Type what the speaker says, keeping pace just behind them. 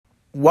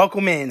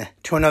Welcome in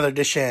to another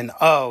edition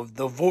of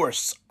the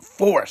Force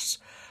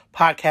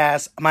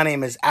podcast. My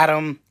name is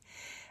Adam,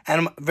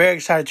 and I'm very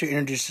excited to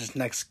introduce this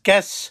next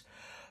guest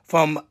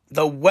from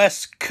the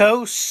West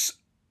Coast,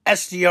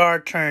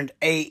 SDR turned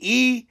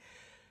AE,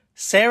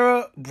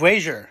 Sarah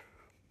Brazier.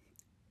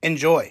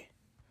 Enjoy.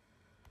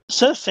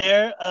 So,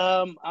 Sarah,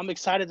 I'm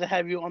excited to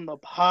have you on the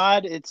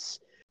pod. It's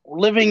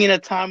living in a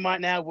time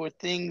right now where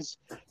things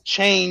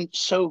change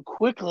so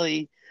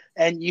quickly,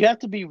 and you have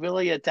to be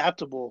really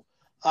adaptable.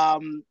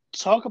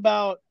 Talk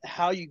about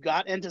how you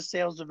got into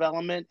sales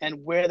development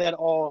and where that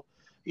all,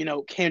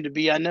 came to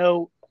be. I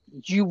know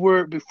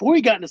before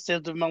you got into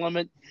sales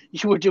development,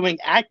 you were doing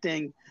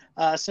acting,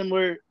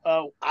 similar.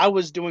 I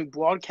was doing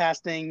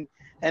broadcasting,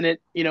 and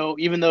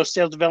even though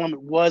sales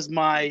development was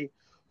my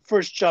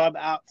first job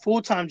out,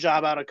 full-time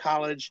job out of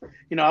college,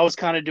 I was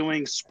kind of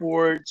doing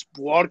sports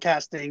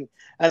broadcasting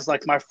as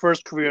like my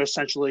first career,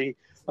 essentially.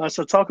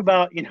 So talk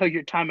about,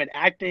 your time in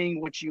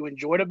acting, what you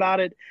enjoyed about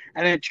it,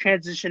 and then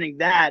transitioning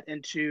that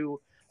into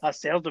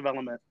sales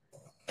development.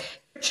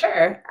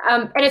 Sure.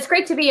 And it's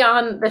great to be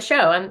on the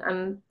show.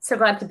 I'm so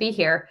glad to be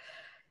here.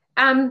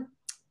 So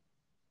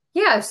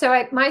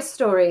my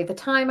story, the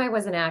time I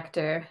was an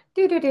actor.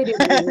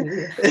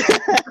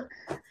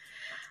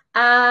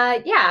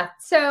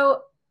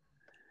 So,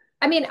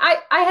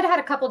 I had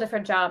a couple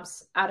different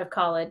jobs out of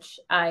college.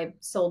 I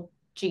sold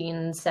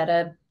jeans at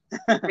a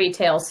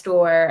retail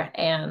store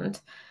and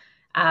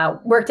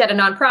worked at a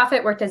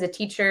nonprofit, worked as a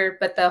teacher,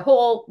 but the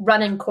whole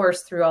running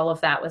course through all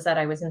of that was that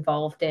I was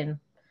involved in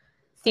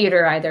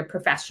theater, either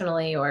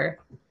professionally or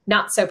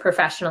not so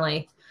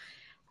professionally.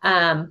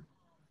 And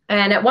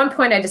at one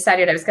point I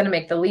decided I was going to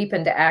make the leap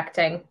into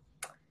acting.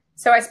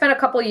 So I spent a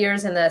couple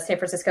years in the San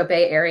Francisco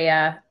Bay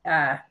Area,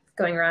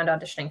 going around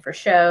auditioning for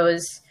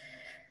shows,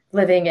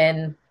 living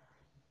in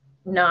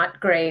not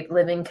great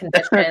living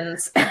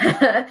conditions,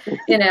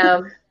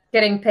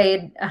 getting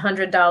paid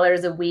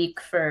 $100 a week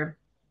for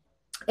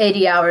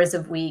 80 hours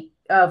of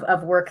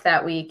work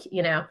that week,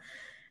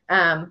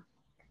 and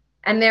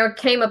there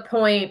came a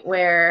point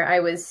where I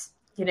was,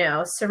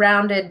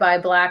 surrounded by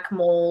black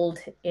mold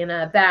in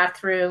a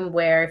bathroom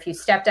where if you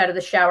stepped out of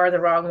the shower the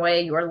wrong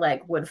way, your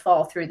leg would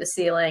fall through the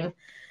ceiling.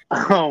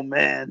 Oh,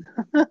 man.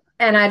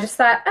 And I just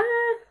thought,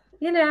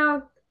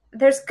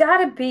 there's got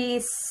to be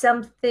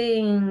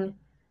something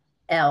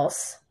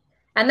else.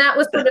 And that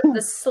was sort of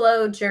the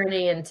slow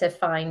journey into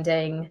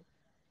finding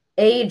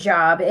a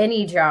job,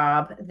 any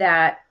job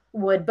that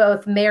would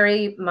both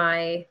marry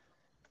my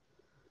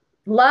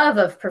love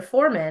of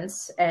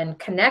performance and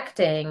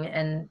connecting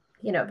and,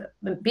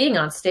 being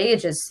on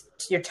stage is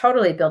you're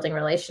totally building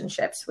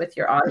relationships with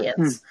your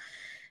audience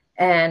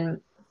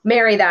and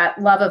marry that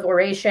love of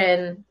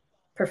oration,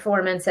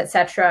 performance,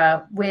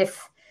 etc.,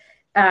 with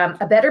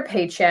a better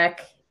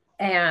paycheck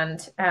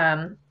and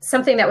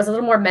something that was a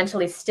little more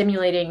mentally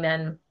stimulating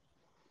than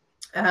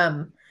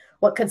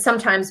what could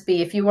sometimes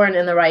be, if you weren't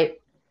in the right,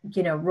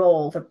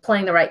 role, or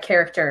playing the right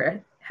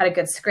character, had a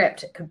good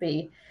script, it could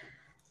be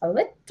a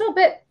little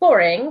bit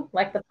boring,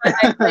 like the time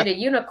I played a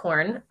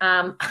unicorn.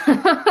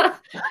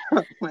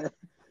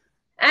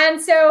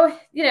 And so,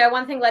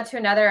 one thing led to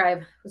another.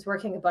 I was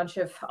working a bunch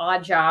of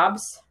odd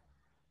jobs,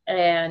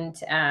 and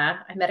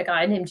I met a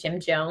guy named Jim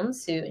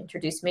Jones who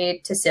introduced me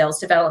to sales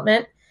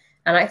development.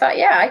 And I thought,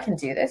 yeah, I can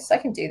do this,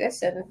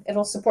 and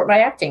it'll support my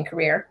acting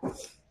career.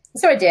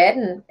 So I did,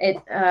 and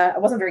I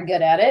wasn't very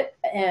good at it.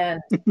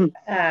 And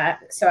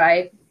so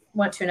I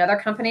went to another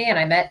company, and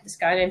I met this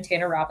guy named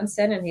Tanner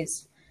Robinson, and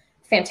he's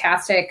a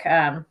fantastic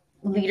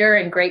leader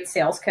and great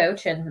sales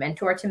coach and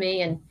mentor to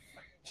me. And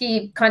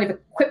he kind of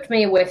equipped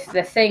me with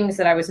the things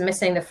that I was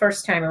missing the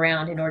first time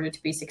around in order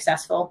to be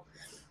successful.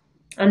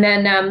 And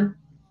then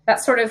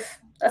that's sort of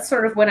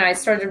when I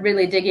started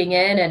really digging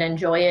in and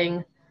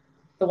enjoying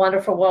the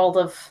wonderful world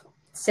of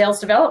sales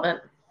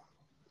development.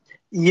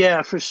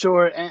 Yeah, for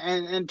sure.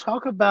 And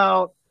talk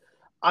about,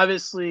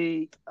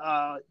 obviously,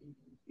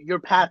 your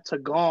path to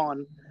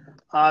Gong,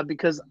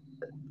 because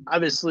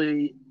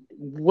obviously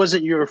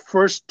wasn't your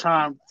first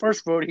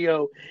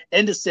rodeo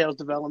into sales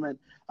development.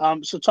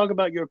 So talk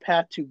about your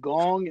path to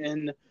Gong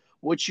and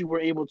what you were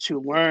able to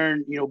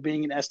learn,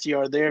 being an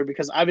SDR there,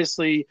 because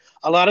obviously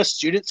a lot of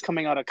students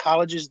coming out of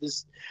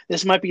colleges,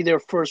 this might be their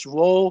first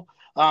role.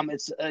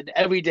 It's an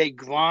everyday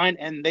grind,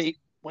 and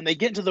when they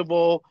get into the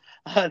role,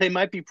 they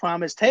might be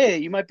promised, hey,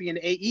 you might be an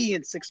AE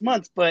in 6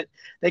 months, but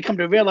they come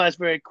to realize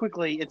very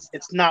quickly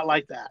it's not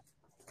like that.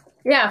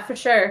 Yeah, for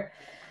sure.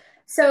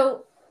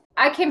 So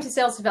I came to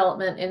sales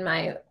development in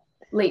my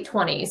late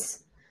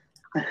 20s.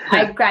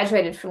 I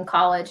graduated from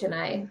college and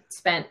I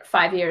spent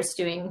 5 years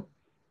doing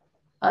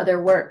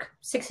other work,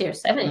 6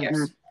 years, 7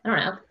 years. I don't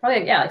know,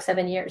 probably, like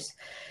 7 years.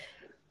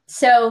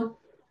 So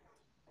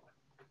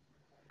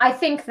I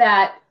think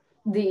that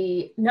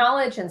the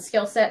knowledge and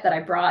skill set that I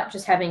brought,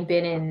 just having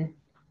been in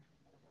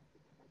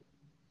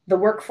the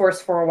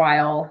workforce for a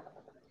while,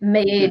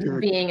 made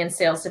being in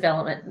sales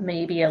development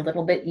maybe a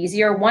little bit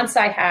easier once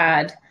I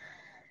had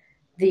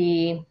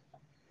the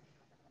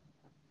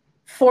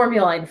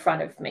formula in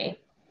front of me.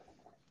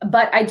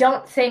 But I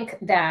don't think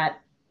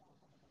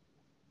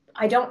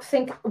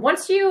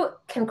once you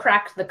can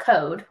crack the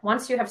code,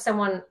 once you have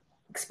someone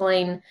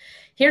explain,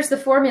 here's the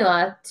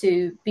formula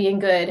to being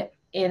good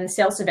in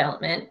sales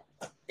development.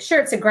 Sure,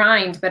 it's a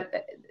grind,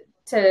 but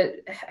to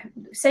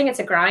saying it's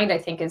a grind, I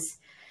think is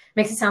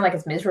makes it sound like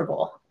it's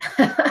miserable.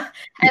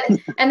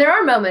 And there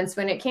are moments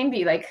when it can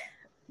be like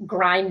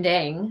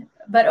grinding,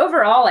 but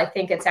overall, I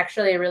think it's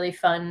actually a really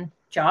fun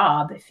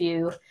job if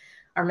you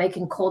are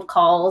making cold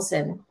calls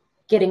and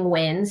getting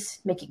wins,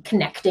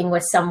 connecting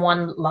with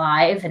someone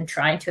live and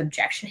trying to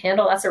objection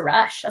handle. That's a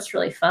rush. That's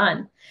really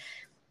fun.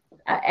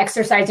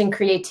 Exercising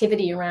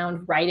creativity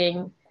around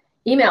writing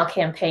email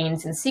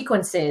campaigns and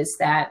sequences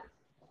that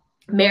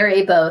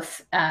marry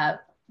both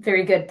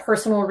very good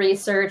personal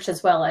research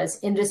as well as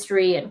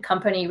industry and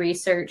company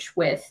research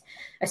with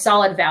a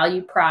solid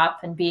value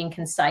prop and being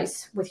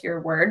concise with your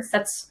words.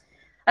 That's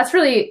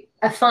really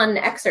a fun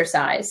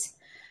exercise.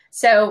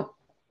 So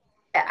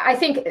I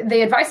think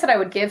the advice that I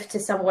would give to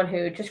someone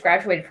who just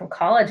graduated from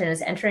college and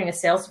is entering a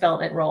sales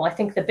development role, I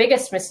think the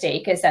biggest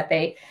mistake is that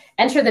they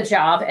enter the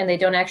job and they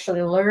don't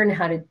actually learn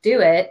how to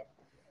do it.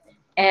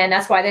 And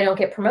that's why they don't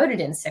get promoted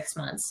in 6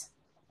 months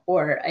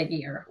or a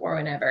year or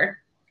whenever.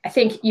 I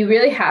think you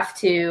really have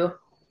to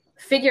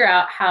figure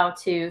out how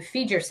to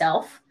feed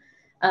yourself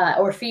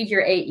or feed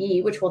your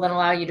AE, which will then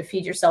allow you to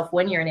feed yourself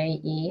when you're an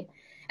AE.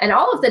 And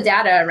all of the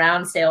data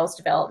around sales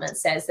development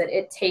says that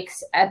it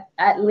takes at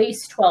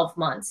least 12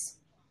 months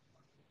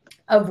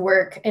of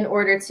work in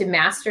order to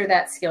master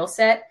that skill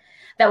set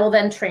that will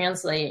then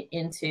translate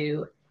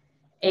into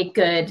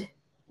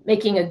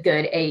making a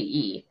good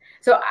AE.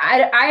 So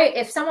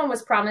if someone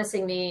was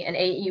promising me an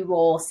AE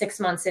role 6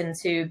 months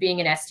into being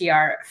an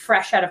SDR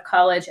fresh out of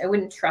college, I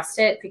wouldn't trust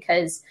it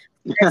because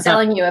they're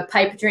selling you a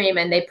pipe dream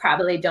and they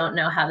probably don't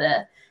know how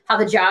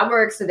the job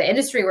works or the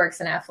industry works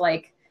enough.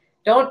 Like,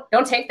 don't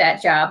take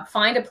that job.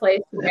 Find a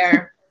place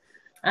where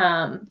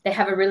they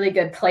have a really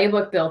good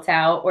playbook built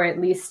out, or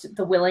at least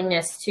the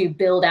willingness to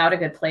build out a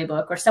good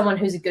playbook, or someone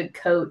who's a good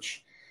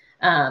coach.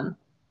 And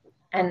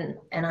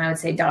I would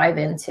say dive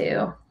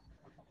into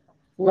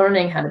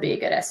learning how to be a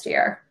good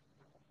SDR.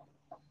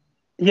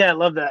 Yeah, I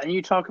love that. And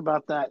you talk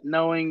about that,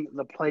 knowing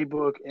the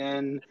playbook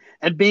and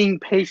being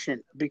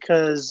patient,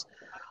 because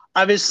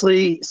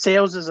obviously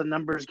sales is a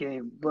numbers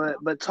game,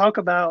 but talk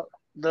about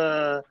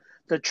the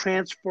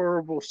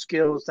transferable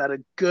skills that a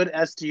good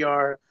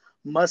SDR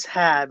must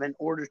have in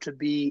order to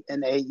be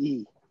an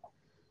AE.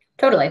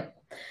 Totally.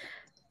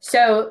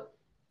 So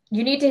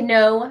you need to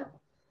know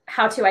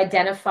how to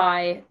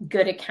identify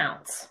good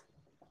accounts.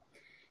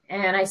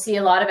 And I see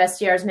a lot of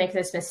SDRs make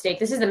this mistake.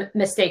 This is the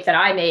mistake that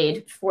I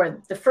made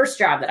for the first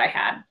job that I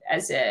had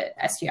as a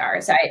SDR,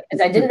 as I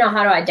didn't know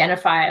how to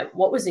identify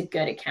what was a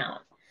good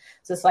account.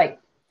 So it's like,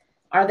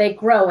 are they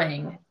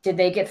growing? Did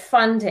they get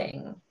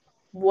funding?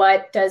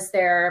 What does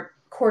their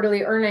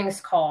quarterly earnings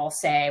call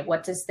say?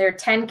 What does their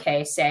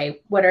 10K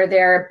say? What are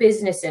their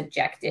business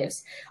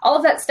objectives? All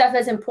of that stuff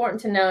is important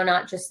to know,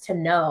 not just to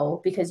know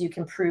because you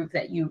can prove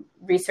that you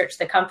researched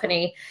the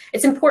company.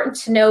 It's important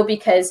to know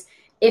because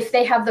if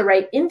they have the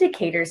right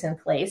indicators in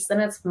place,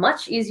 then it's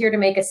much easier to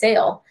make a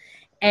sale.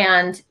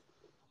 And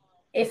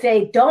if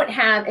they don't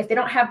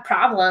have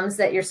problems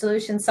that your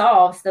solution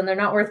solves, then they're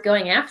not worth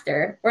going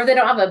after. Or if they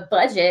don't have a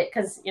budget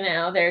because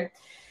their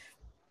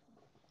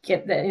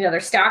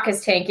stock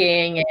is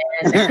tanking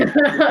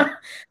and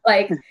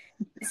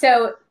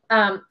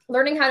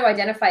learning how to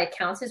identify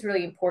accounts is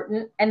really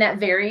important, and that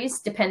varies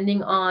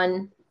depending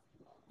on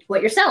what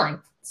you're selling.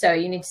 So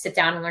you need to sit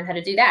down and learn how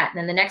to do that. And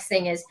then the next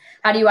thing is,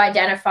 how do you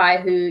identify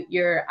who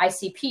your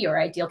ICP or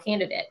ideal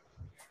candidate,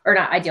 or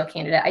not ideal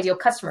candidate, ideal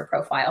customer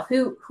profile?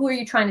 Who are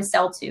you trying to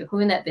sell to? Who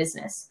in that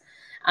business?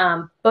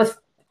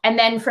 And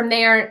then from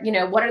there,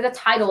 what are the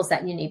titles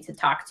that you need to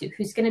talk to?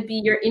 Who's going to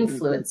be your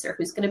influencer?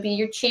 Who's going to be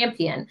your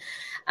champion?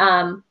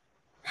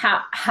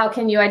 How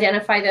can you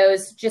identify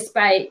those? Just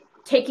by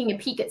taking a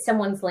peek at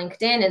someone's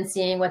LinkedIn and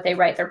seeing what they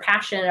write they're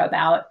passionate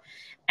about.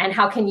 And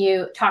how can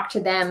you talk to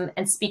them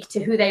and speak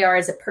to who they are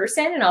as a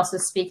person and also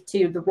speak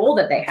to the role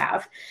that they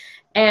have?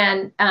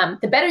 And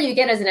the better you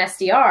get as an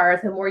SDR,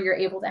 the more you're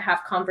able to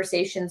have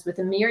conversations with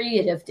a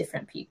myriad of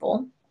different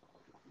people.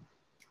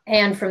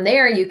 And from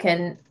there, you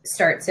can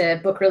start to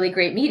book really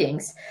great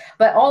meetings.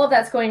 But all of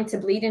that's going to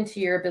bleed into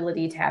your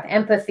ability to have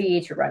empathy,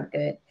 to run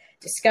good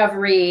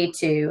discovery,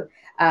 to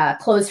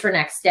close for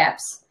next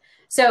steps.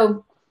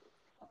 So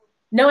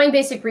knowing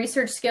basic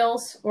research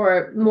skills,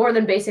 or more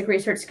than basic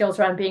research skills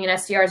around being an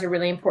SDR, is a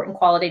really important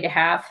quality to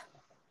have.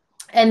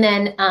 And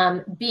then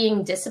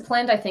being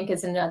disciplined, I think,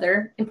 is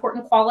another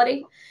important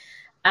quality.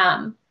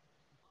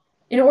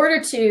 In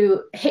order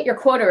to hit your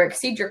quota or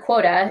exceed your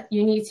quota,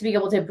 you need to be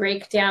able to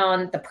break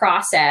down the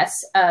process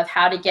of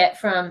how to get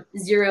from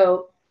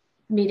 0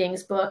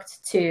 meetings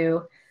booked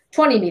to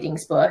 20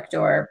 meetings booked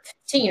or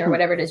 15 or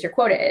whatever it is your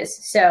quota is.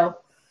 So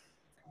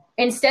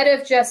instead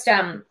of just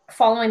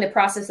following the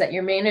process that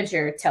your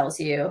manager tells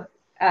you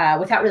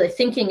without really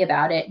thinking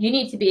about it, you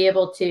need to be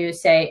able to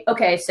say,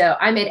 okay, so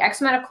I made X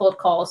amount of cold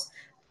calls.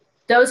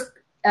 Those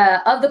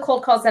of the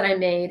cold calls that I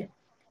made,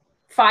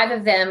 5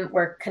 of them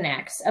were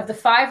connects. Of the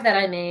 5 that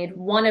I made,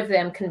 1 of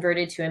them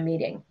converted to a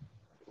meeting.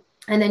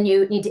 And then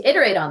you need to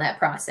iterate on that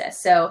process.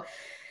 So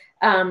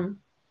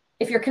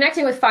if you're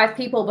connecting with 5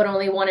 people, but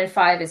only 1 in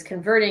 5 is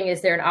converting,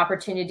 is there an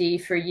opportunity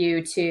for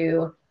you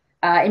to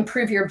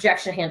improve your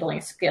objection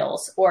handling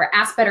skills or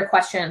ask better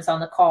questions on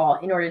the call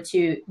in order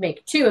to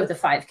make 2 of the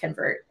 5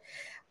 convert?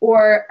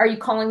 Or are you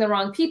calling the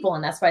wrong people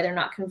and that's why they're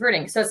not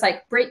converting? So it's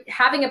like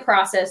having a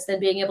process, then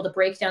being able to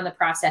break down the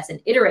process and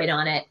iterate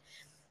on it.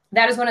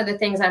 That is one of the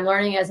things I'm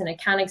learning as an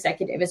account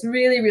executive. It's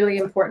really, really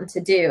important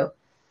to do.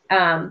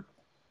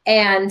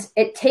 And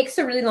it takes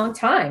a really long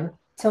time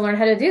to learn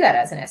how to do that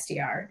as an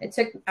SDR.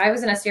 I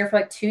was an SDR for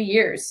like 2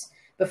 years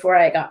before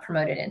I got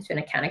promoted into an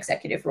account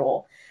executive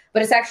role.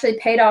 But it's actually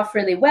paid off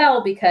really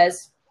well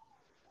because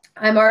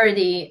I'm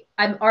already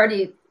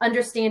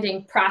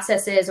understanding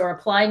processes or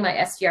applying my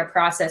SDR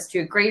process to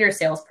a greater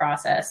sales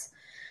process.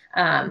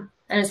 And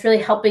it's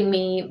really helping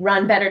me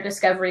run better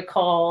discovery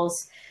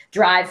calls,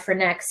 drive for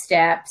next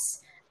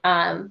steps.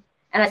 And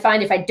I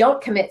find if I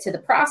don't commit to the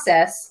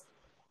process,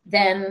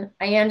 then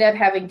I end up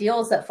having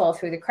deals that fall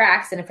through the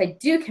cracks. And if I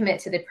do commit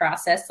to the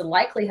process, the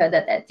likelihood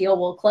that that deal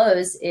will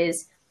close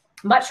is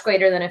much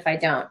greater than if I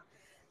don't.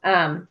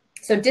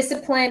 So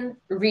discipline,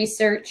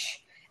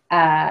 research,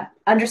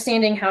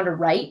 understanding how to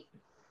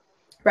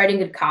writing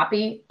good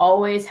copy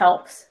always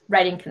helps.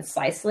 Writing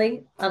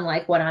concisely,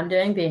 unlike what I'm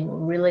doing, being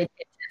really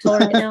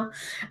digital right now.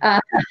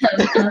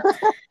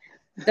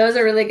 Those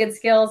are really good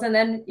skills. And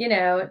then,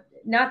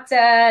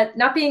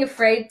 not being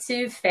afraid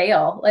to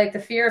fail. Like the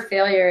fear of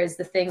failure is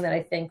the thing that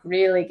I think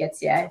really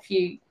gets you. If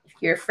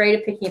you're afraid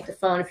of picking up the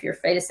phone, if you're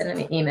afraid of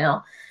sending an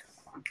email,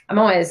 I'm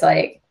always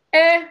like,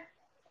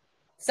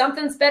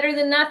 something's better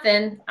than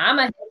nothing. I'm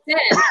a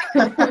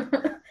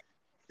hit.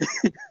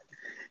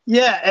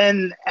 Yeah,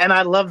 and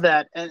I love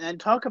that. And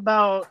talk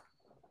about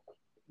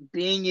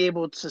being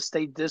able to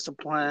stay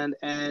disciplined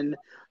and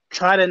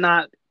try to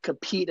not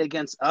compete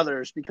against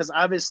others, because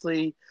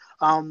obviously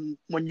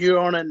when you're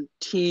on a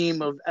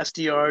team of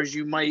SDRs,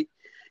 you might,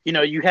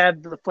 you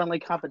have the friendly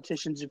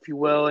competitions, if you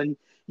will, and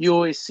you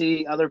always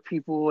see other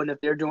people, and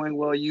if they're doing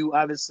well, you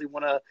obviously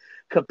want to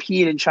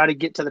compete and try to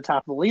get to the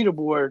top of the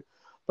leaderboard.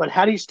 But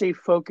how do you stay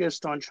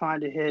focused on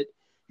trying to hit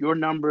your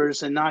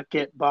numbers and not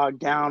get bogged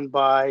down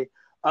by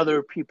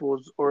other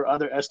people's or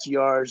other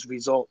SDRs'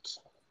 results?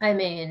 I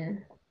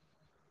mean,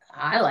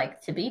 I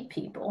like to beat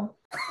people.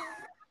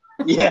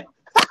 Yeah.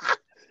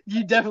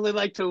 You definitely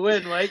like to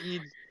win, right?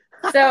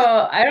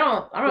 So I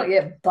don't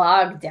get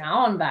bogged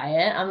down by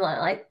it. I'm not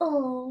like,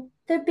 oh,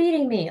 they're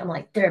beating me. I'm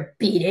like, they're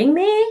beating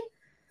me.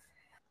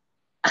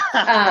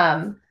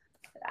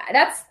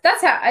 That's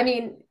how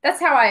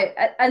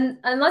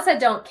unless I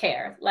don't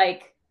care.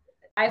 Like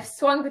I've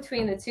swung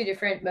between the 2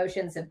 different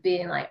motions of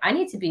being like, I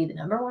need to be the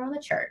number 1 on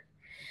the chart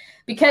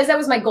because that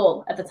was my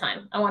goal at the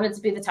time. I wanted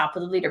to be the top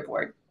of the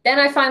leaderboard. Then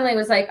I finally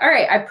was like, all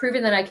right, I've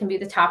proven that I can be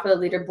the top of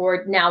the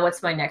leaderboard. Now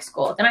what's my next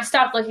goal? Then I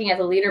stopped looking at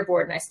the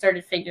leaderboard and I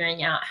started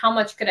figuring out how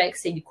much could I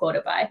exceed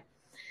quota by.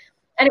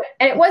 And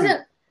it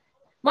wasn't,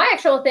 my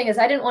actual thing is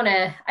I didn't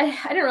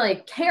really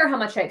care how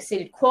much I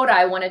exceeded quota.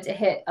 I wanted to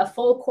hit a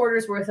full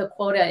quarter's worth of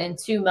quota in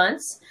 2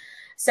 months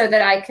so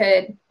that I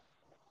could,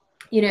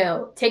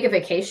 take a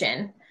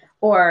vacation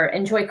or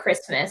enjoy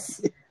Christmas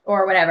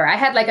or whatever. I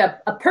had like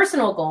a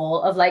personal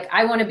goal of like,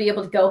 I want to be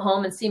able to go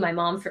home and see my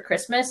mom for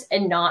Christmas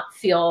and not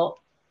feel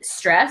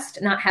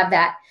stressed, not have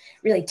that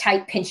really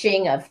tight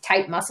pinching of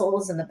tight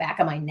muscles in the back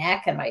of my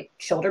neck and my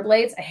shoulder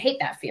blades. I hate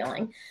that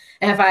feeling.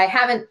 And if I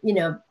haven't,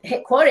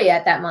 hit quota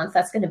yet that month,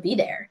 that's going to be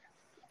there.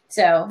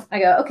 So I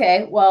go,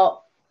 okay,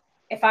 well,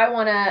 if I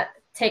want to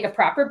take a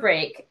proper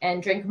break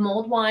and drink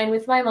mulled wine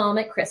with my mom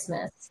at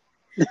Christmas,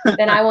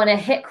 then I want to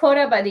hit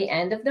quota by the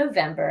end of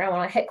November. I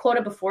want to hit quota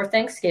before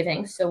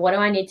Thanksgiving. So what do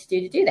I need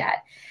to do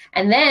that?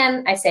 And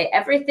then I say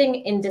everything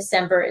in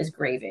December is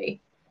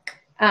gravy.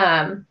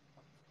 So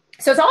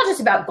it's all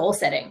just about goal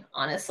setting,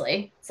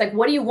 honestly. It's like,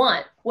 what do you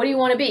want? What do you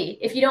want to be?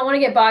 If you don't want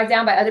to get bogged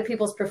down by other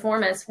people's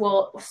performance,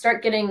 well,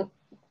 start getting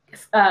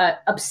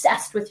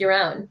obsessed with your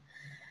own.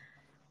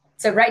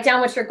 So write down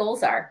what your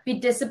goals are. Be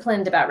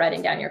disciplined about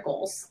writing down your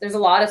goals. There's a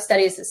lot of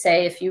studies that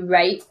say if you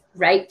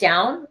write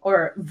down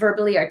or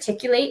verbally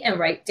articulate and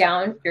write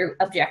down your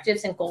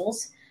objectives and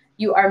goals,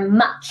 you are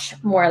much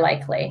more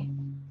likely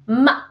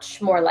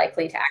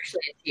to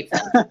actually achieve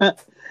them.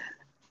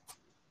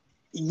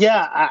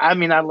 Yeah, I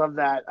love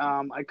that.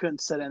 I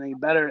couldn't say it any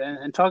better.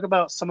 And talk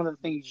about some of the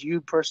things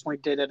you personally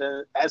did at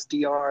a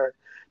SDR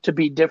to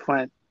be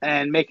different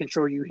and making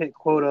sure you hit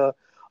quota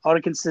on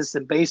a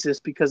consistent basis,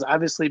 because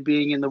obviously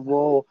being in the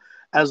role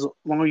as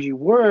long as you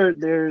were,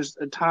 there's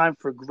a time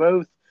for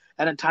growth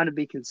and a time to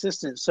be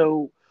consistent.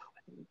 So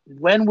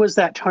when was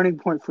that turning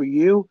point for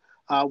you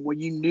when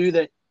you knew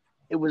that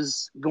it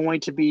was going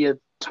to be a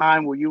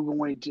time where you were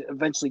going to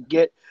eventually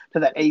get to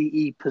that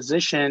AE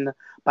position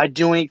by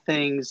doing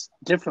things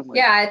differently?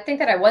 Yeah, I think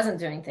that I wasn't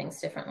doing things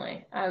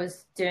differently. I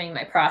was doing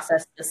my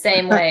process the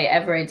same way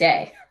every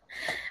day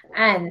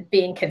and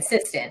being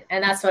consistent.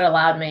 And that's what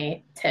allowed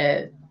me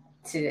to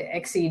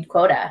exceed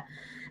quota.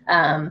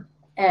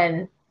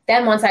 And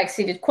then once I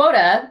exceeded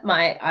quota,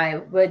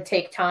 I would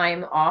take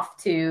time off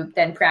to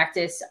then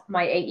practice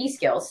my AE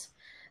skills.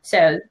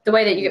 So the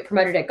way that you get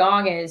promoted at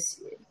Gong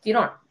is you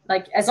don't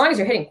like, as long as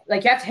you're hitting,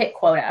 like, you have to hit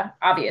quota,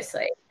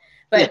 obviously.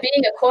 But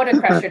being a quota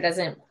crusher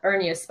doesn't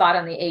earn you a spot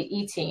on the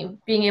AE team.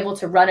 Being able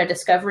to run a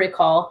discovery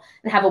call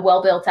and have a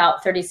well built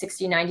out 30,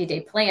 60,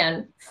 90-day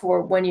plan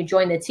for when you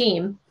join the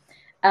team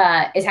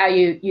is how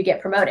you get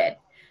promoted.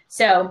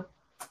 So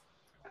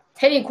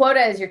hitting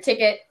quota is your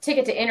ticket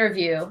to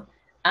interview.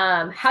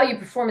 How you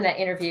perform in that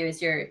interview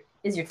is your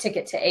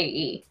ticket to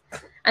AE.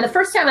 And the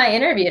first time I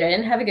interviewed, I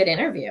didn't have a good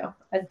interview.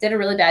 I did a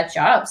really bad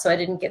job, so I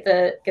didn't get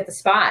the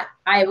spot.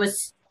 I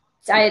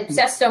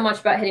obsessed so much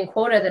about hitting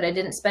quota that I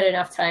didn't spend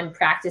enough time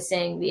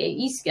practicing the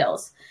AE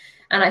skills.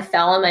 And I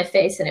fell on my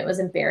face, and it was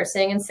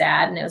embarrassing and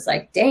sad. And it was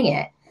like, dang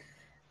it.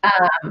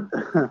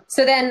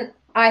 So then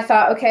I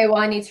thought, okay, well,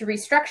 I need to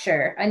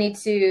restructure. I need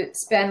to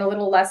spend a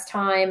little less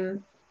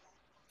time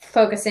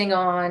focusing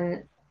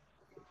on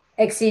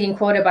exceeding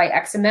quota by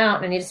X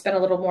amount. I need to spend a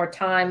little more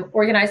time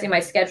organizing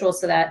my schedule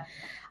so that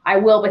I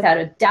will, without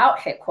a doubt,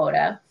 hit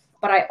quota,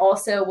 but I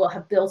also will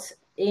have built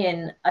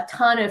in a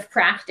ton of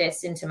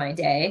practice into my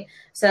day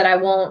so that I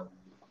won't,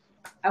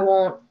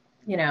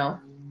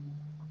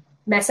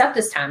 mess up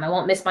this time. I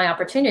won't miss my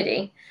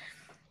opportunity.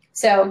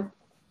 So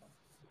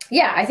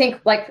yeah, I think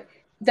like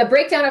the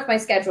breakdown of my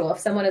schedule, if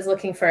someone is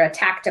looking for a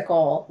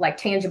tactical, like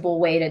tangible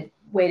way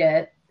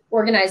to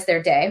organize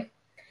their day,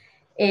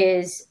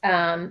 is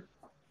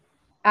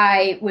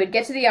I would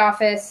get to the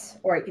office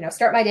or,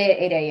 start my day at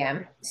 8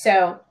 a.m.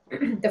 So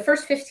the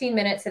first 15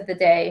 minutes of the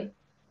day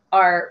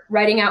are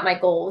writing out my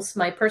goals,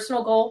 my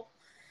personal goal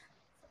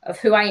of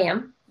who I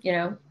am,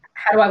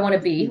 how do I want to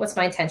be? What's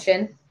my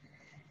intention?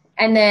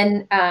 And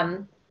then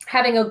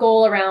having a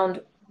goal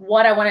around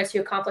what I wanted to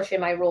accomplish in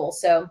my role.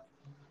 So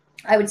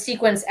I would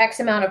sequence X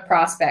amount of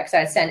prospects.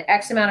 I'd send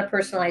X amount of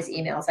personalized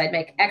emails. I'd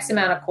make X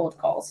amount of cold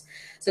calls.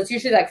 So it's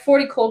usually like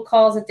 40 cold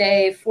calls a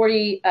day,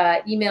 40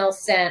 emails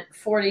sent,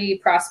 40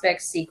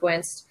 prospects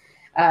sequenced,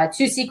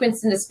 2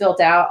 sequences built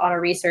out on a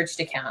researched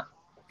account,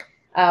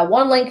 1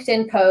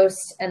 LinkedIn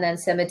post, and then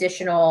some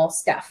additional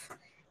stuff.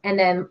 And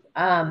then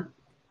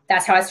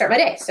that's how I start my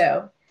day.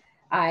 So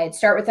I'd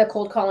start with a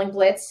cold calling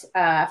blitz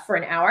for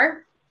an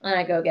hour, and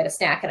I'd go get a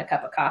snack and a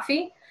cup of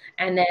coffee.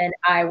 And then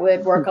I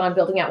would work on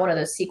building out one of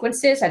those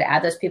sequences. I'd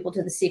add those people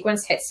to the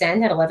sequence, hit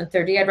send. At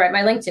 11:30, I'd write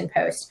my LinkedIn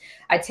post.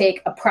 I'd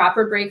take a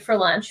proper break for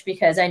lunch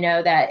because I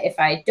know that if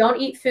I don't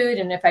eat food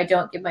and if I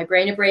don't give my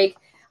brain a break,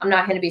 I'm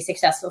not going to be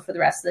successful for the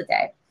rest of the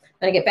day.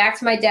 When I get back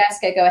to my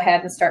desk, I go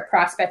ahead and start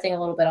prospecting a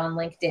little bit on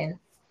LinkedIn,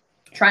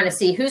 trying to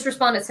see who's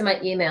responded to my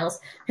emails,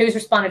 who's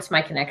responded to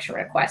my connection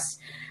requests.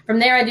 From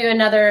there, I do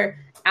another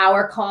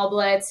hour call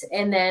blitz,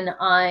 and then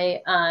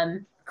I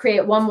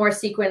create one more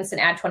sequence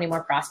and add 20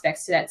 more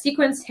prospects to that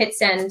sequence, hit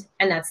send,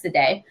 and that's the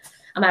day.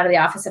 I'm out of the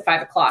office at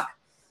 5 o'clock.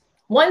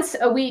 Once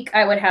a week,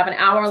 I would have an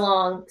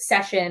hour-long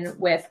session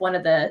with one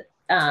of the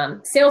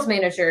sales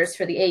managers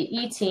for the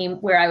AE team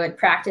where I would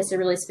practice a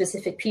really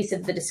specific piece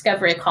of the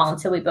discovery call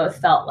until we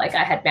both felt like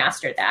I had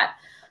mastered that.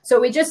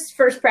 So we just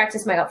first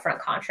practice my upfront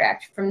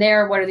contract. From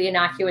there, what are the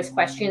innocuous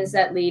questions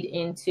that lead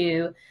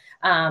into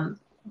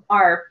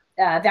our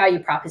value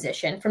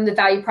proposition? From the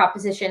value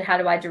proposition, how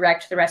do I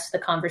direct the rest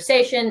of the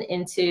conversation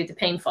into the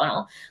pain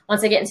funnel?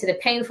 Once I get into the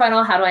pain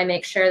funnel, how do I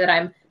make sure that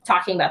I'm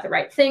talking about the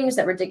right things,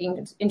 that we're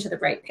digging into the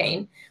right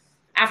pain?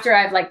 After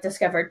I've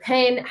discovered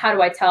pain, how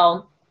do I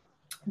tell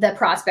the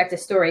prospect a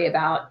story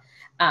about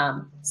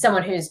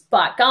someone who's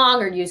bought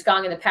Gong or used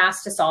Gong in the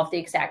past to solve the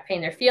exact pain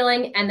they're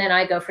feeling? And then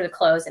I go for the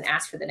close and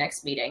ask for the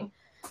next meeting.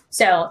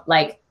 So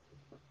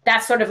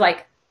that's sort of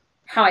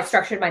how I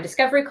structured my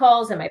discovery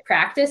calls and my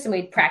practice, and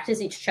we'd practice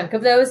each chunk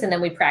of those, and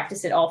then we'd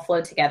practice it all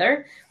flow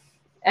together.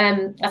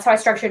 And that's how I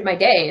structured my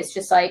day. It's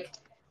just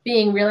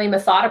being really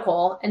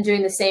methodical and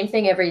doing the same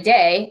thing every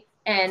day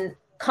and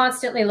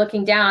constantly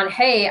looking down.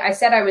 Hey, I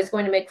said I was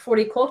going to make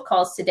 40 cold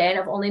calls today, and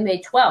I've only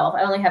made 12.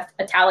 I only have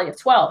a tally of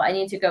 12. I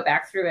need to go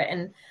back through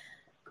it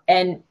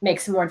and make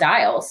some more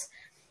dials.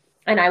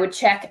 And I would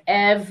check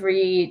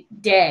every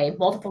day,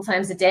 multiple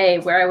times a day,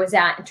 where I was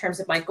at in terms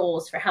of my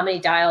goals for how many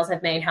dials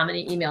I've made, how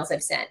many emails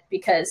I've sent,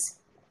 because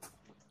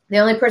the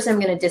only person I'm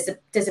going to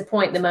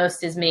disappoint the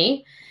most is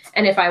me.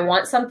 And if I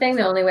want something,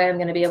 the only way I'm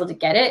going to be able to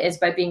get it is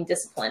by being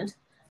disciplined.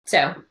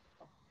 So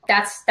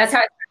that's how I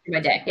started my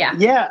day. Yeah.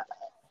 Yeah,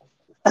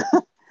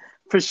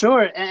 for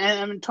sure.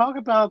 And talk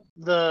about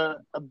the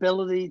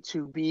ability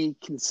to be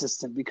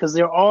consistent, because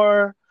there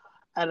are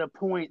ebb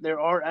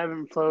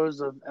and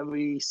flows of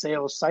every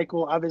sales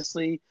cycle,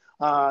 obviously,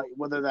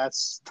 whether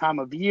that's time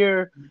of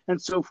year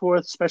and so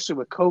forth, especially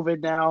with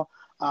COVID now.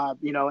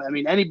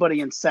 Anybody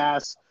in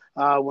SaaS,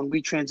 when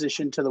we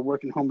transitioned to the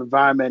work and home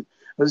environment,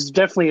 was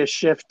definitely a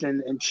shift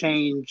and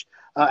change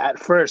at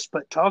first.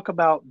 But talk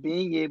about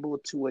being able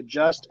to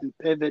adjust and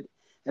pivot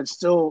and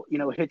still,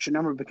 hit your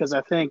number, because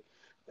I think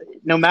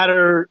no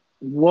matter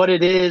what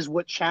it is,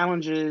 what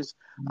challenges,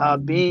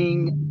 what do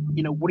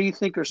you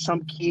think are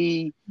some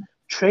key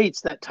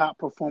traits that top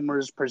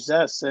performers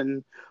possess,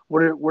 and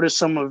what are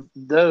some of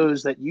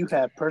those that you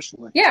have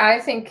personally? Yeah, I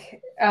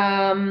think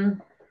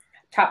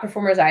top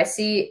performers I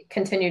see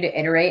continue to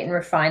iterate and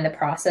refine the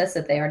process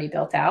that they already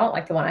built out,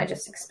 like the one I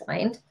just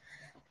explained.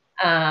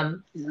 Yeah.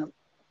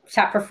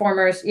 Top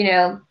performers,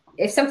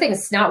 if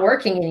something's not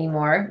working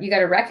anymore, you got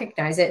to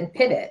recognize it and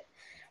pivot.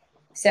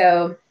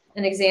 So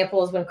an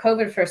example is when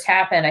COVID first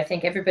happened, I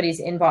think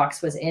everybody's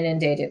inbox was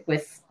inundated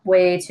with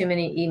way too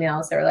many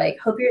emails. They're like,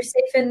 hope you're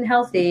safe and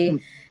healthy.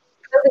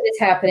 COVID is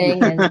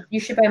happening and you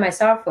should buy my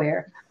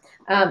software.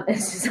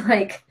 It's just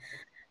like,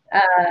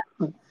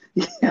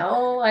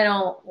 no, I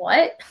don't,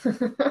 what?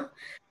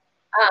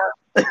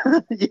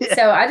 Yeah.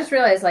 So I just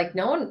realized like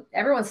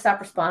everyone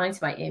stopped responding to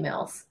my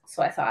emails.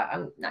 So I thought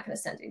I'm not going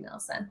to send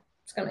emails then. I'm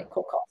just going to make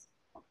cold calls.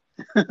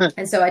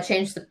 And so I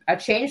changed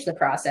the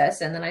process,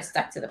 and then I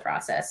stuck to the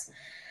process.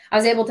 I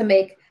was able to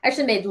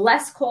made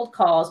less cold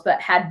calls, but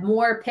had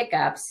more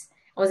pickups.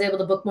 I was able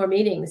to book more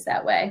meetings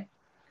that way.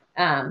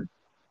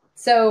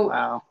 So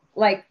Wow.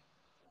 like,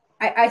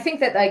 I think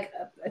that like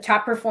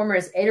top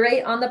performers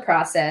iterate on the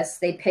process.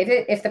 They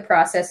pivot if the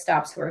process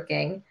stops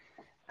working.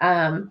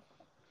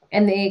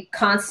 And they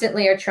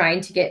constantly are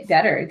trying to get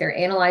better. They're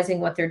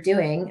analyzing what they're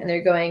doing and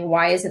they're going,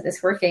 why isn't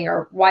this working?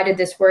 Or why did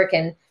this work?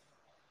 And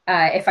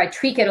if I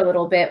tweak it a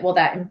little bit, will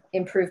that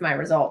improve my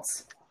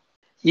results?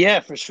 Yeah,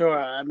 for sure.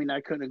 I mean,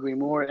 I couldn't agree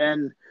more.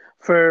 And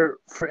for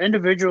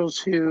individuals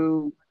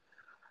who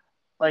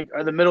like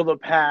are the middle of the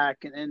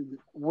pack, and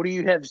what do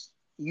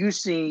you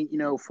seen,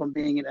 from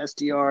being an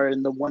SDR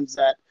and the ones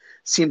that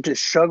seem to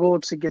struggle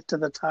to get to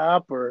the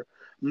top or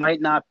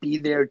might not be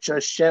there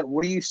just yet?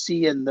 What do you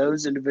see in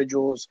those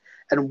individuals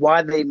and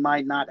why they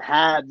might not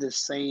have the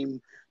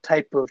same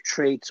type of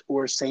traits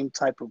or same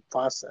type of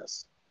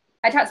process?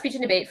 I taught speech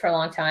and debate for a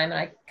long time, and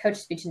I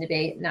coached speech and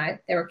debate. And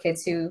there were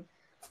kids who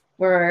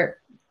were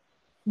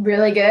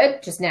really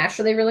good, just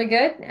naturally really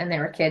good, and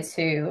there were kids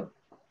who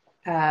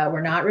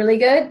were not really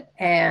good.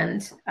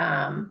 And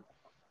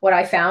what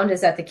I found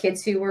is that the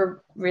kids who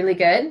were really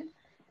good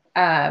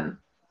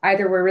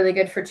either were really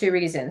good for two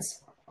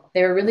reasons.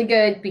 They were really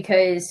good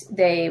because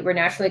they were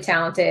naturally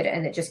talented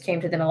and it just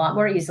came to them a lot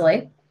more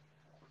easily,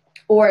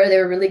 or they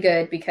were really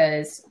good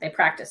because they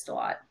practiced a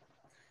lot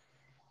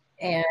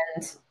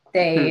and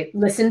they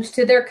listened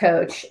to their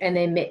coach and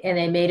they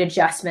made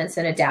adjustments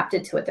and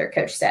adapted to what their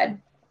coach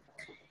said.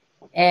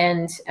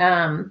 And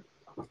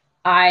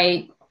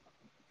I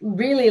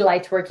really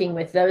liked working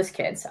with those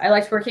kids. I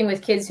liked working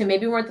with kids who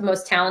maybe weren't the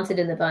most talented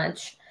in the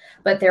bunch,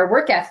 but their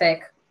work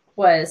ethic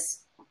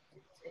was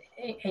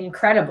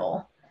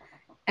incredible.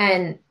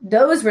 And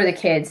those were the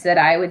kids that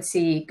I would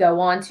see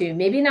go on to,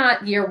 maybe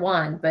not year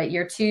one, but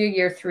year 2,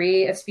 year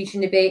 3 of speech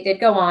and debate,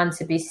 they'd go on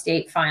to be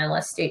state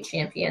finalists, state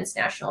champions,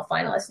 national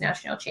finalists,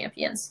 national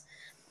champions.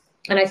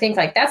 And I think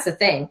like, that's the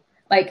thing.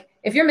 Like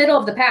if you're middle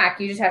of the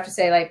pack, you just have to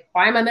say like,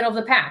 why am I middle of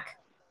the pack?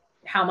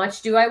 How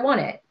much do I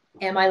want it?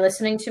 Am I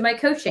listening to my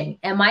coaching?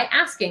 Am I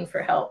asking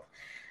for help?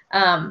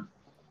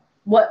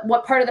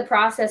 What part of the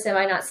process am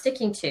I not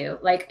sticking to?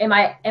 Like, am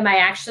I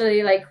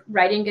actually like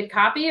writing good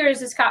copy, or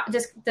does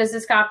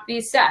this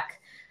copy suck?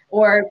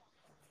 Or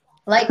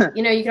like,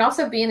 you can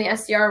also be in the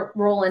SDR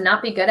role and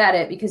not be good at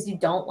it because you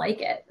don't like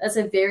it. That's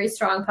a very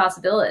strong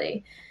possibility.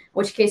 In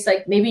which case,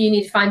 like maybe you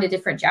need to find a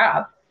different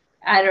job.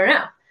 I don't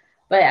know.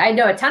 But I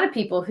know a ton of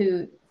people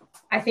who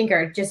I think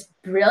are just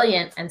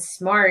brilliant and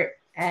smart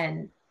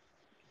and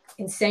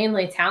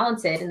insanely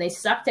talented, and they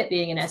sucked at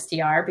being an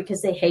SDR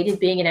because they hated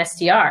being an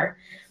SDR.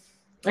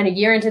 And a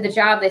year into the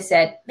job, they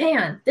said,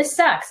 man, this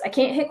sucks. I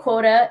can't hit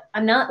quota.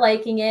 I'm not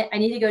liking it. I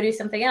need to go do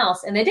something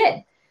else. And they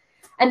did.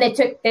 And they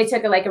took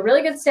a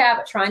really good stab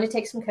at trying to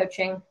take some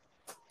coaching.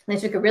 They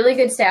took a really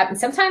good stab. And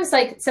sometimes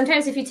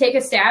if you take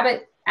a stab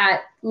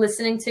at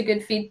listening to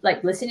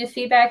listening to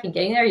feedback and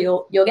getting there,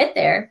 you'll get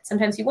there.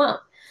 Sometimes you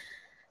won't.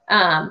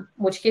 In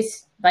which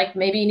case, like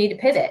maybe you need to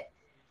pivot.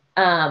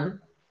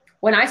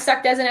 When I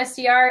sucked as an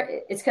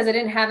SDR, it's because I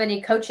didn't have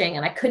any coaching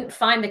and I couldn't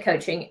find the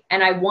coaching,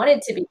 and I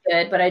wanted to be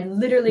good, but I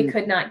literally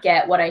could not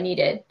get what I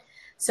needed.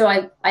 So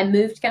I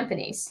moved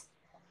companies.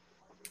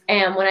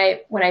 And when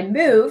I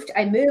moved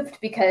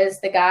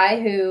because the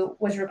guy who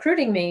was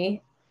recruiting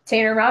me,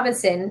 Tanner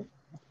Robinson,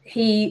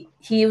 he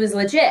was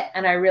legit.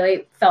 And I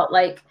really felt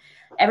like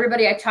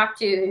everybody I talked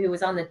to who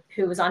was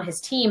on his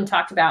team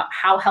talked about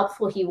how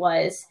helpful he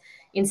was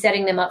in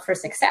setting them up for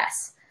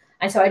success.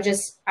 And so I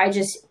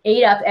just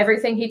ate up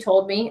everything he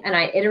told me, and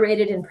I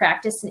iterated and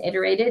practiced and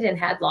iterated and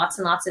had lots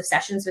and lots of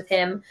sessions with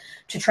him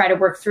to try to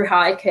work through how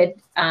I could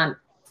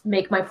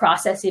make my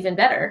process even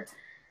better.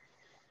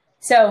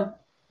 So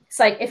it's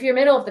like, if you're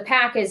middle of the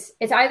pack, it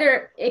could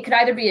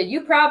either be a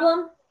you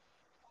problem,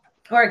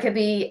 or it could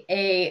be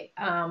a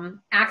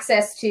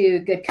access to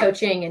good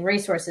coaching and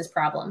resources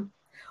problem,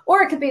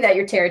 or it could be that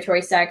your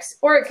territory sucks,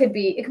 or it could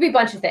be a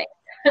bunch of things.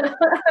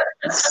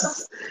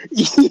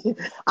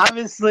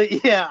 Obviously,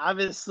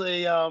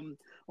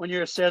 when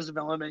you're a sales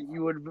development,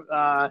 you would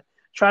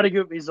try to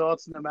get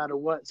results no matter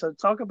what. So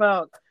talk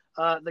about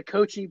the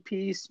coaching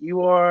piece.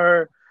 You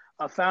are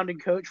a founding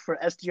coach for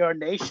SDR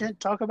Nation.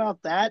 Talk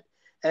about that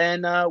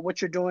and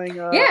what you're doing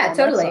Yeah, on that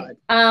totally.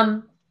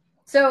 side.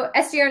 So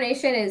SDR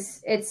Nation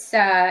it's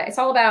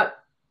all about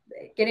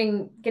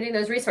getting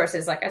those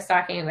resources, like I was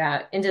talking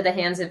about, into the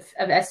hands of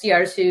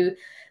SDRs who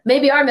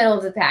maybe are middle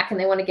of the pack and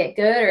they want to get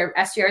good, or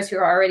SDRs who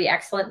are already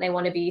excellent and they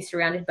want to be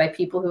surrounded by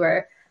people who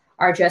are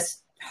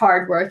just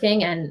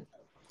hardworking and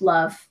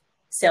love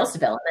sales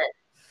development.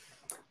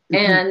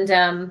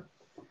 And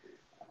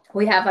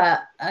we have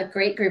a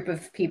great group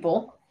of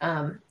people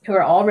who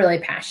are all really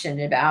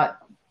passionate about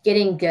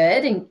getting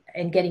good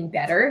and getting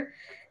better,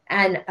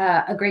 and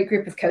a great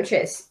group of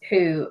coaches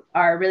who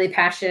are really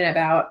passionate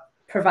about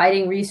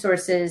providing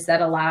resources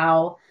that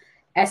allow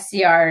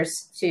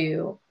SDRs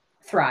to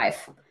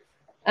thrive.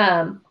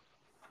 And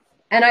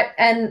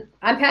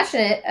I'm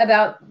passionate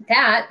about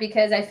that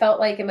because I felt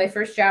like in my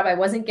first job I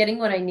wasn't getting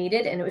what I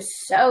needed, and it was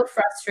so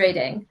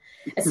frustrating.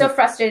 It's so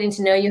frustrating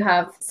to know you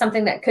have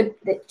something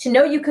to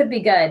know you could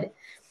be good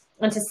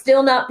and to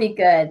still not be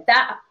good.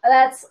 That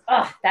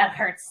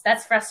hurts.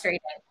 That's frustrating.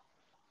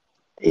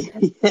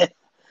 Yeah,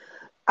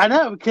 I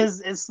know,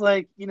 because it's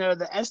like,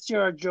 the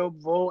SDR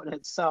job role in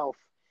itself,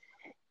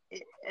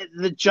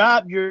 the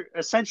job, you're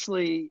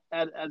essentially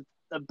at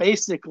a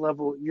basic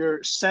level,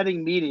 you're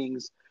setting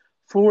meetings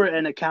for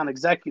an account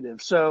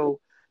executive. So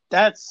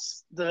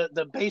that's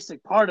the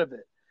basic part of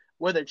it.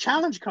 Where the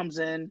challenge comes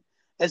in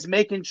is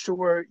making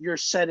sure you're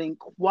setting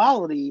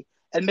quality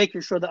and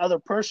making sure the other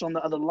person on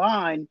the other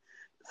line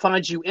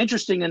finds you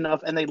interesting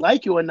enough and they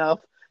like you enough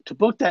to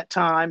book that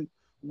time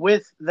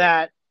with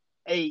that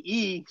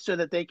AE so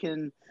that they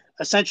can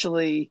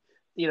essentially,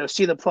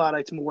 see the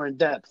product more in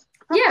depth.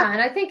 Yeah,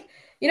 and I think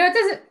it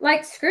doesn't,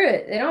 like, screw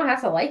it. They don't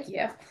have to like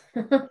you.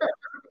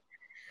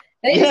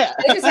 They just Yeah.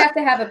 they just have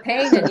to have a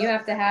pain, and you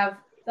have to have,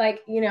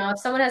 like, if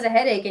someone has a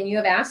headache and you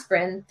have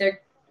aspirin,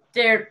 they're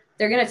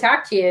going to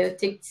talk to you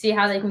to see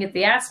how they can get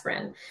the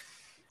aspirin.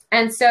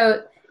 And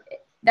so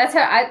that's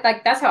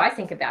how I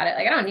think about it.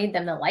 Like, I don't need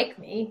them to like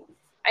me.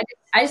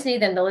 I just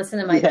need them to listen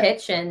to my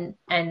pitch and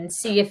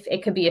see if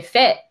it could be a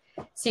fit.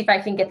 See if I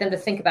can get them to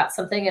think about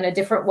something in a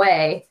different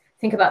way,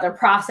 think about their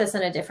process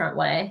in a different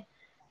way,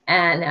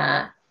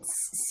 and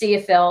see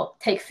if they'll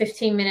take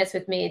 15 minutes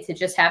with me to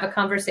just have a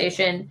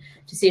conversation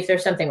to see if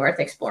there's something worth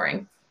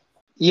exploring.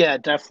 Yeah,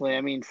 definitely.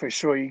 I mean, for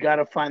sure, you got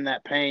to find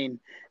that pain,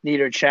 need,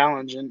 or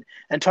challenge, and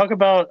talk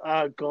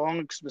about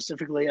Gong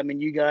specifically. I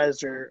mean, you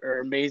guys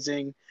are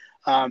amazing.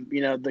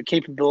 The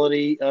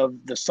capability of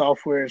the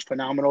software is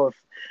phenomenal. If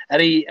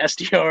any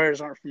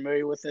SDRs aren't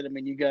familiar with it, I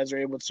mean, you guys are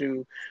able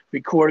to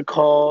record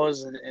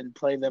calls and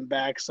play them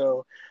back.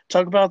 So,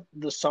 talk about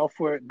the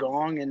software at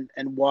Gong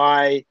and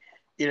why,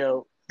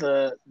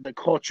 the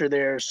culture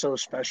there is so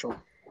special.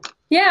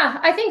 Yeah,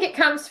 I think it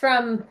comes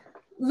from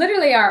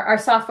literally our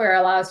software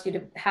allows you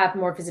to have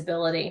more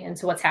visibility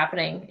into what's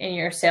happening in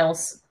your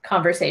sales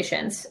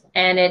conversations.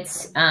 And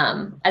it's,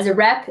 as a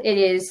rep, it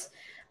is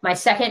my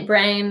second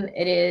brain.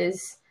 It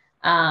is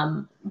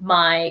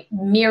my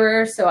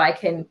mirror so I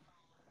can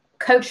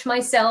coach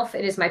myself.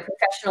 It is my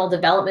professional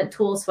development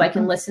tool so I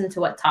can listen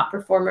to what top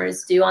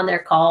performers do on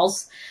their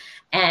calls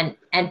and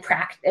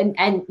practice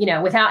and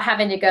without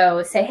having to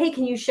go say, hey,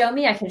 can you show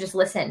me? I can just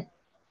listen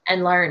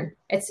and learn.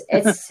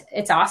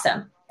 It's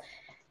awesome.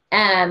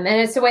 And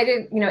it's a way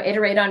to,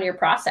 iterate on your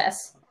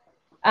process.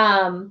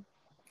 And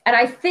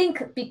I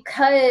think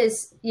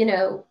because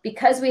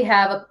we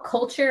have a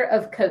culture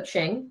of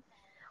coaching,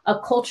 a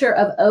culture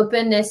of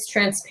openness,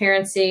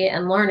 transparency,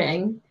 and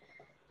learning,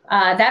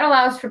 that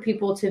allows for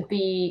people to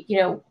be,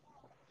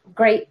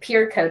 great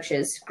peer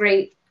coaches,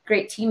 great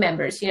team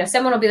members.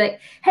 Someone will be like,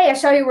 hey, I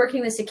saw you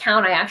working this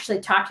account. I actually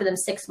talked to them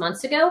 6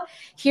 months ago.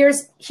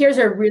 Here's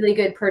a really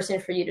good person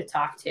for you to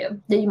talk to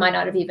that you might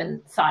not have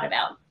even thought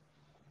about.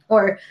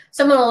 Or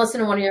someone will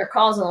listen to one of your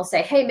calls and they'll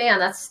say, hey, man,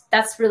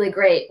 that's really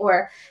great.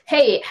 Or,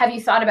 hey, have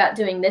you thought about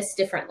doing this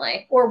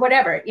differently? Or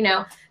whatever,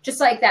 just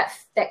like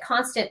that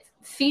constant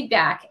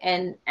feedback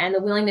and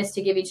the willingness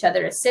to give each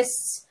other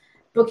assists,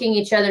 booking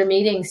each other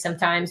meetings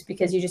sometimes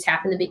because you just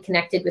happen to be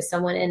connected with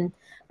someone in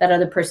that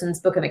other person's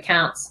book of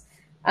accounts.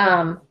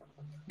 That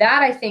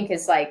I think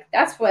is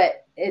that's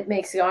what it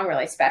makes Gong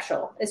really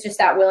special. It's just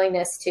that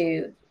willingness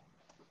to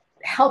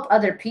help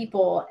other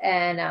people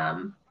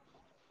and,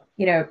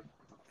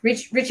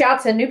 reach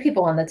out to new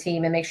people on the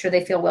team and make sure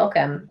they feel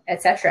welcome,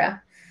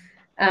 etc.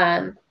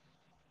 I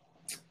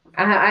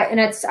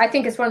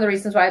think it's one of the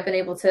reasons why I've been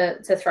able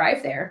to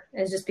thrive there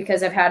is just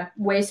because I've had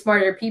way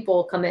smarter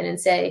people come in and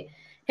say,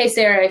 hey,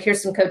 Sarah,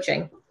 here's some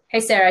coaching.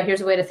 Hey, Sarah,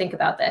 here's a way to think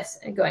about this.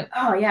 And going,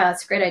 oh, yeah,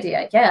 that's a great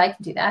idea. Yeah, I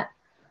can do that.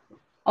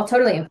 I'll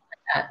totally implement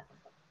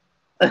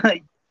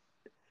that.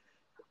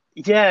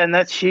 Yeah, and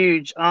that's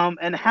huge.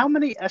 And how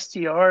many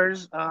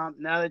SDRs,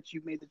 now that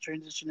you've made the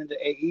transition into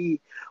AE,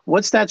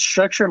 what's that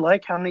structure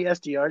like? How many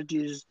SDRs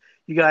do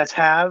you guys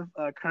have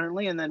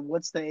currently? And then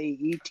what's the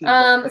AE team?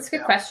 That's a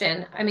good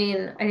question. I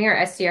mean, I think our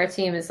SDR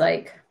team is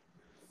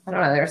I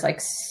don't know, there's like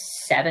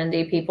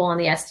 70 people on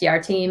the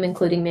SDR team,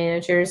 including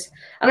managers.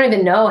 I don't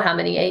even know how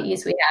many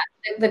AEs we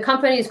have. The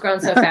company's grown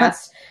so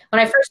fast.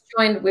 When I first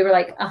joined, we were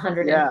like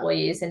 100 Yeah.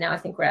 employees, and now I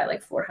think we're at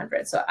like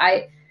 400. So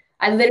I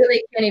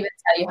literally can't even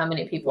tell you how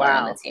many people are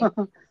on the team.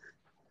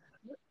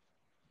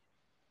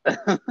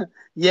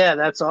 Yeah,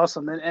 that's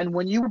awesome. And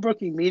when you were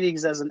booking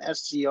meetings as an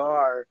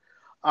SDR,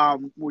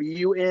 were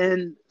you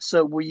in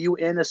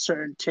a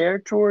certain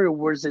territory, or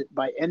was it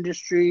by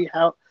industry?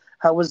 How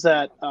was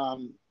that?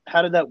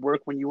 How did that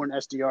work when you were an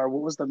SDR?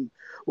 What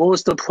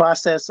was the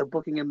process of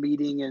booking a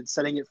meeting and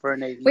setting it for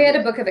an AE? We had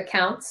a book of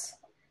accounts,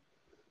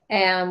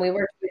 and we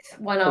worked with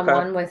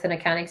one-on-one with an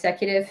account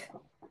executive,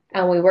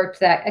 and we worked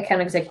that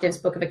account executive's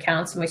book of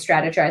accounts, and we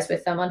strategized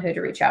with them on who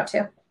to reach out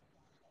to.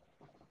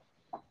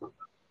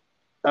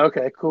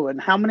 Okay, cool.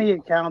 And how many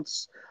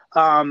accounts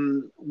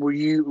were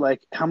you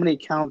like? How many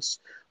accounts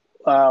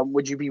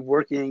would you be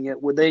working?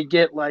 Would they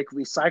get like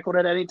recycled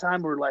at any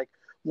time, or like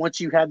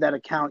once you had that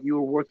account, you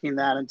were working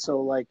that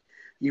until like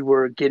you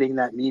were getting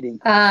that meeting?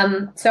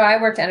 So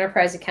I worked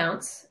enterprise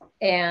accounts,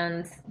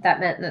 and that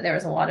meant that there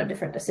was a lot of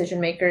different decision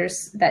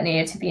makers that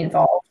needed to be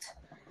involved.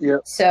 Yeah.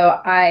 So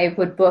I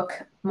would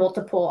book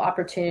multiple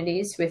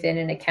opportunities within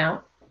an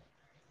account.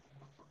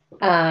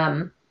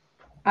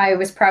 I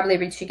was probably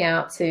reaching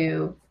out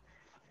to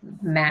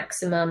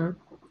maximum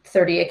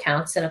 30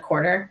 accounts in a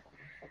quarter.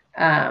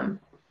 And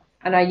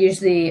I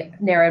usually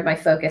narrowed my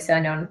focus. I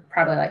know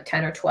probably like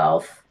 10 or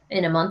 12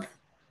 in a month.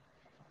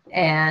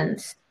 And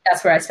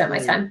that's where I spent my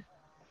time.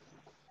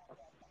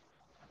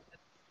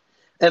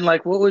 And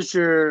like, what was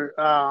your,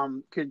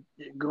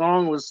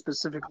 Gong was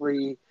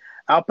specifically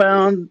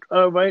outbound,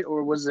 right?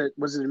 Or was it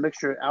a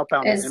mixture of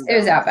outbound and inbound? It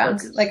was outbound.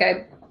 Focus? Like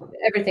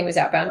everything was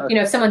outbound. Okay.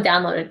 If someone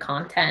downloaded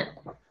content,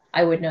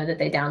 I would know that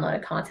they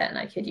downloaded content and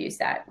I could use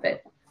that.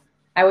 But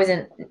I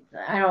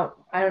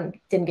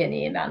didn't get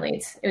any inbound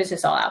leads. It was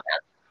just all outbound.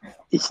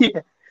 Yeah.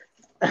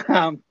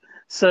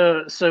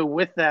 So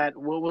with that,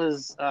 what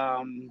was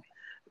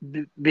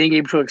being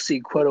able to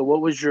exceed quota?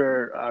 What was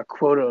your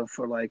quota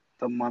for like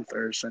the month,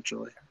 or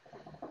essentially?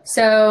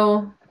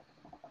 So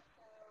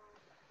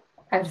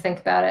I have to think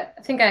about it.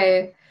 I think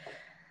I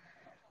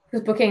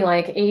was booking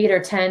like 8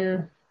 or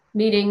 10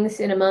 meetings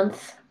in a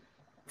month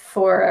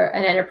for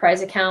an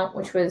enterprise account,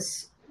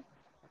 was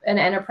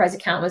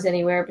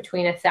anywhere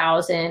between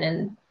 1,000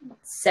 and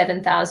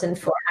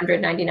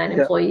 7,499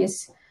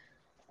 employees.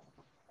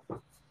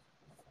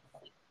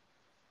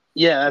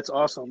 Yeah, that's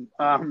awesome.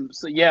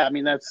 So yeah, I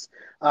mean, that's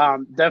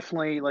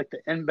definitely like the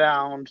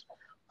inbound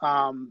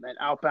and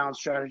outbound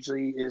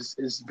strategy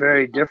is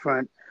very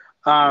different.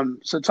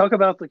 So talk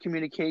about the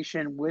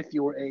communication with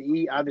your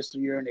AE.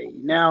 Obviously, you're an AE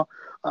now,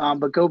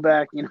 but go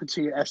back,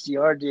 to your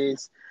SDR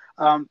days.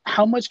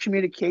 How much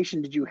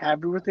communication did you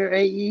have with your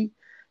AE,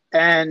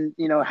 and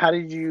how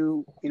did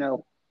you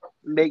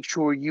make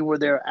sure you were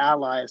their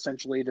ally,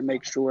 essentially, to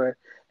make sure,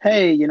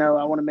 hey,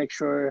 I want to make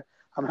sure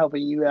I'm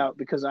helping you out,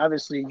 because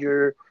obviously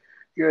you're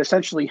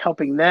essentially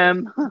helping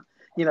them,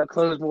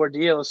 close more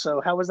deals. So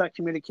how was that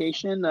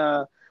communication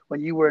when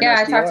you were an SDR?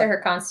 I talked to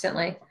her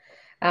constantly.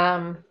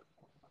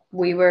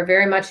 We were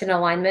very much in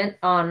alignment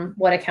on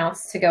what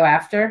accounts to go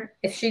after.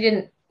 If she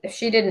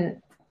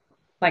didn't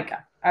like,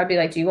 I'd be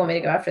like, do you want me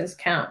to go after this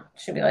account?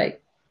 She'd be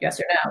like, yes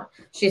or no.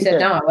 She said,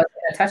 no, I wasn't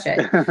going to touch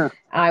it.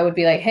 I would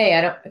be like,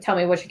 hey, tell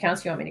me which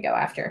accounts you want me to go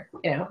after.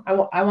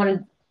 I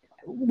wanted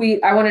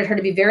her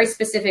to be very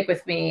specific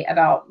with me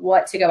about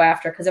what to go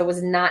after, because I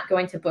was not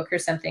going to book her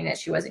something that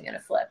she wasn't going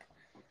to flip.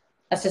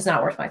 That's just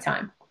not worth my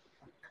time.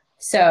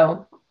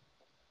 So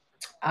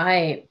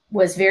I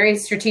was very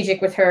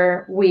strategic with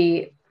her.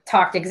 We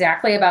talked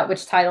exactly about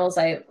which titles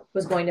I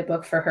was going to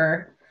book for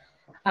her.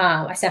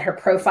 I sent her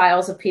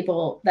profiles of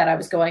people that I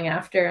was going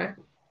after.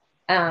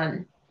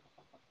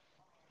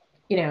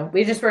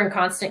 We just were in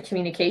constant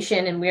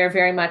communication, and we were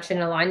very much in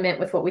alignment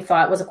with what we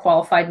thought was a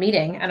qualified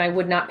meeting, and I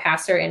would not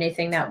pass her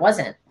anything that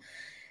wasn't.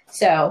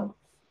 So,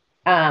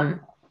 and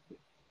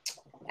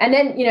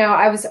then,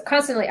 I was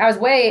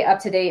way up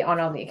to date on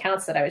all the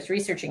accounts that I was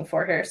researching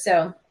for her.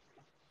 So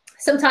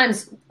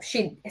sometimes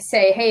she'd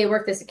say, hey,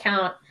 work this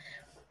account.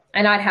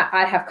 And I'd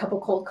have a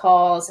couple cold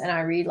calls, and I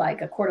read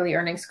like a quarterly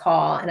earnings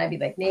call, and I'd be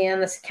like, man,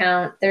 this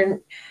account, I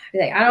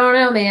don't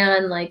know,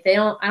 man. Like I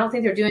don't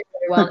think they're doing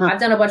very well.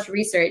 I've done a bunch of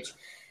research.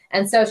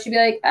 And so she'd be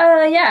like,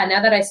 yeah,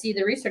 now that I see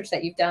the research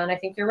that you've done, I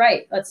think you're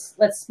right.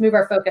 Let's move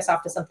our focus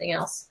off to something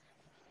else.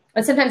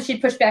 And sometimes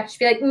she'd push back. She'd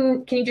be like,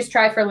 can you just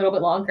try for a little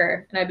bit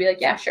longer? And I'd be like,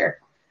 yeah, sure.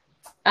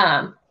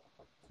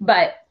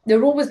 But the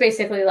rule was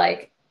basically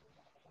like,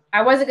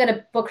 I wasn't going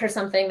to book her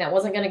something that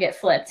wasn't going to get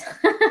flipped.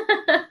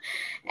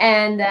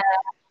 And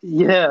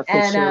yeah,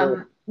 for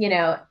sure.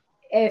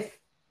 If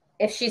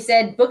she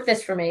said book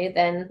this for me,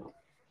 then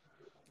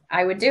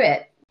I would do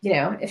it.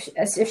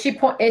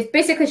 If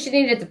basically she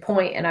needed to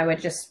point, and I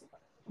would just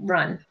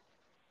run.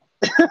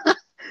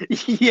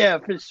 Yeah,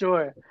 for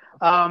sure.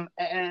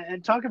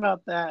 And talk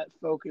about that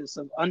focus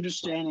of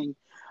understanding.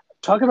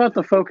 Talk about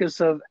the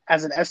focus of,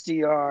 as an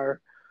SDR,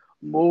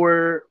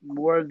 more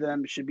of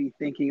them should be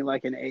thinking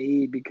like an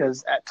AE,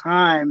 because at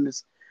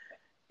times,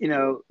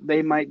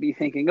 they might be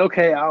thinking,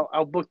 okay,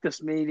 I'll book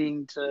this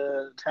meeting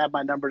to have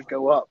my numbers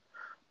go up.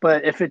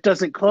 But if it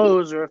doesn't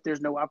close, or if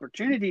there's no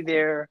opportunity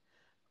there,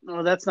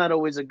 no, that's not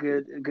always a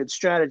good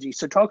strategy.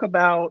 So talk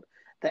about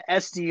the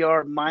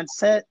SDR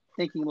mindset,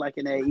 thinking like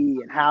an AE,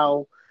 and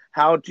how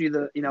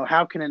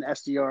can an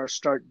SDR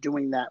start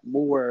doing that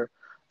more,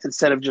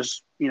 instead of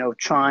just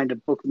trying to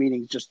book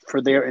meetings just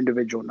for their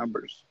individual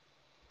numbers.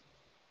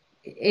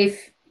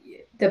 If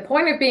the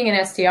point of being an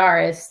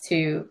SDR is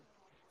to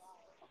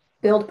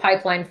build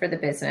pipeline for the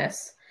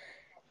business,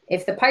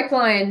 if the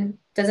pipeline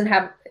doesn't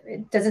have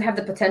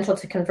the potential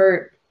to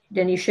convert,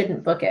 then you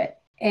shouldn't book it.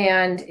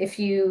 And if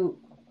you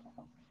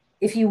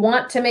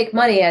want to make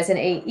money as an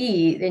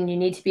AE, then you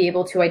need to be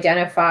able to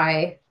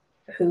identify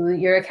who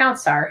your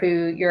accounts are,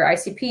 who your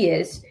ICP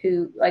is,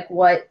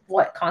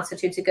 what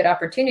constitutes a good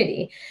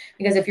opportunity.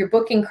 Because if you're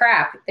booking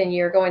crap, then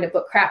you're going to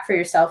book crap for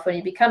yourself when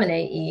you become an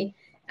AE,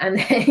 and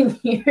then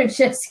you're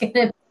just going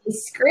to be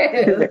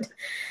screwed.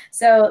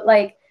 So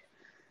I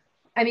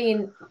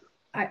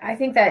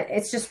think that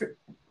it's just,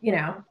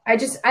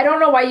 I don't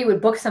know why you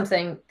would book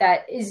something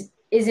that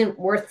isn't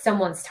worth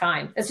someone's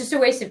time. That's just a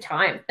waste of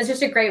time. That's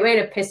just a great way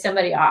to piss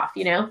somebody off,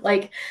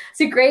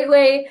 it's a great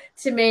way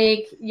to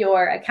make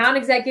your account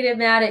executive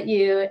mad at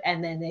you,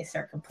 and then they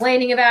start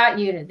complaining about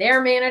you to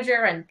their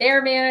manager, and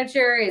their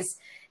manager is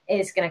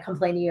going to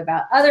complain to you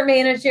about other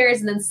managers,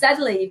 and then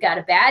suddenly you've got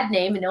a bad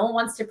name and no one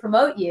wants to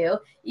promote you.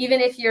 Even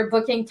if you're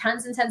booking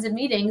tons and tons of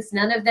meetings,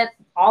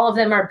 all of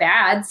them are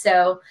bad.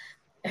 So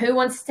who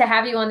wants to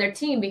have you on their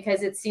team?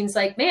 Because it seems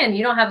like, man,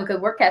 you don't have a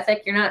good work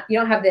ethic. You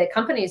don't have the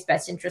company's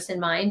best interest in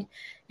mind.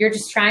 You're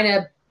just trying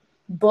to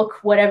book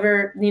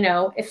whatever,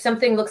 if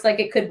something looks like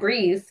it could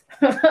breathe.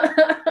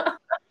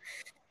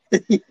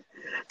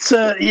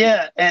 So,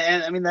 yeah.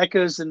 And I mean, that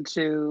goes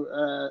into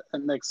the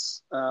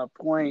next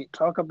point.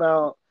 Talk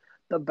about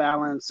the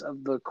balance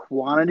of the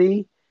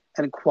quantity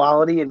and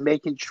quality, and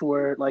making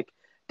sure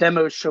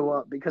demos show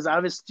up, because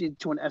obviously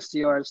to an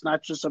SDR, it's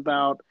not just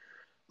about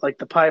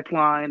the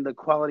pipeline, the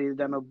quality of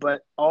the demo,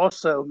 but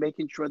also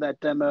making sure that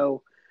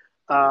demo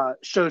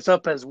shows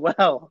up as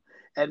well,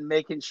 and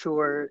making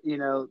sure,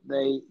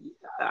 they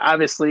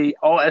obviously,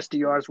 all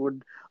SDRs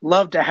would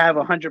love to have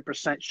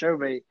 100% show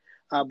rate,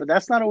 but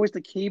that's not always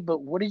the key.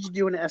 But what did you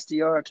do in an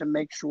SDR to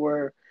make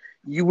sure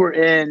you were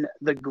in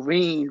the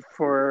green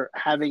for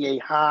having a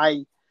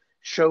high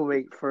show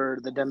rate for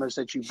the demos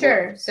that you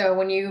Sure. booked? So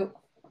when you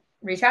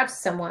reach out to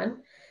someone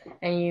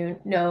and you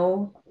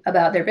know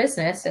about their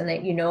business and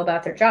that you know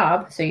about their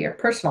job, so you're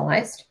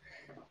personalized,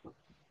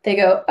 they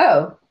go,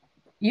 oh,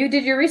 you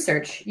did your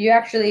research. You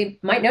actually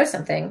might know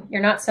something.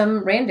 You're not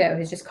some rando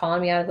who's just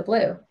calling me out of the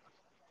blue,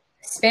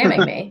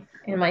 spamming me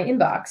in my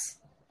inbox.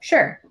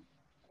 Sure.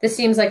 This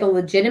seems like a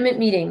legitimate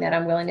meeting that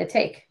I'm willing to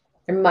take.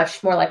 They're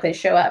much more likely to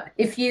show up.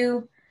 If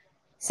you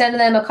send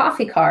them a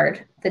coffee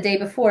card the day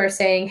before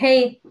saying,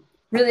 hey,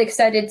 really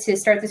excited to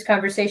start this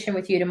conversation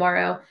with you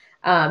tomorrow.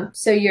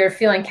 So you're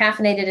feeling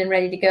caffeinated and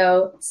ready to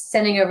go,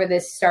 sending over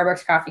this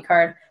Starbucks coffee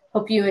card.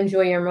 Hope you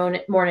enjoy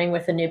your morning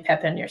with a new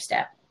pep in your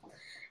step.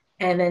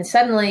 And then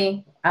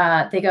suddenly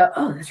they go,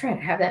 oh, that's right,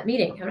 I have that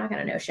meeting. I'm not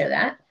going to no-show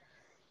that.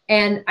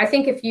 And I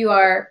think if you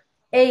are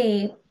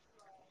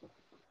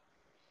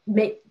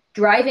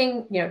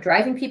driving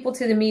people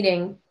to the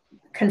meeting,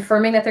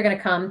 confirming that they're going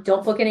to come,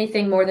 don't book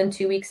anything more than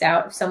 2 weeks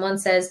out. If someone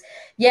says,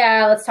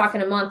 yeah, let's talk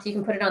in a month, you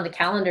can put it on the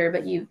calendar,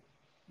 but you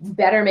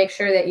better make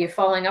sure that you're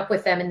following up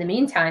with them in the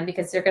meantime,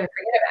 because they're going to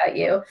forget about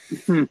you.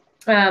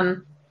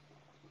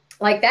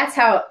 That's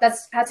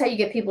how you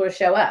get people to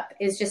show up,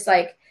 is just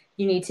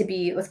you need to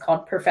be what's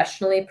called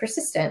professionally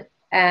persistent,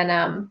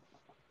 and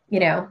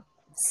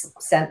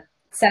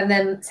send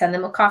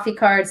them a coffee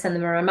card, send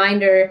them a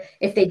reminder.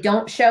 If they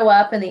don't show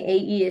up and the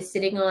AE is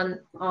sitting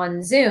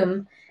on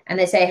Zoom and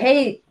they say,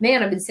 hey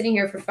man, I've been sitting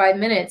here for 5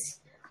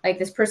 minutes,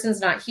 this person's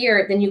not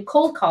here, then you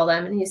cold call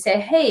them and you say,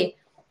 hey,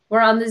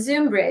 we're on the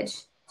Zoom bridge,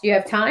 do you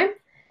have time?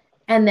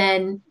 And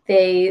then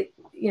they,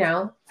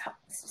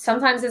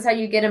 sometimes that's how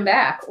you get them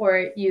back.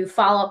 Or you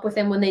follow up with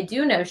them when they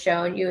do no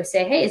show and you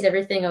say, hey, is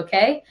everything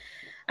okay?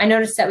 I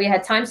noticed that we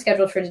had time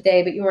scheduled for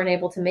today, but you weren't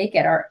able to make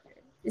it.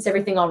 Is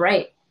everything all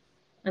right?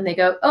 And they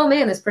go, oh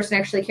man, this person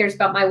actually cares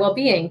about my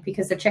well-being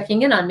because they're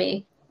checking in on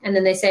me. And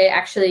then they say,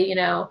 actually,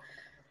 I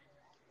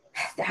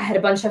had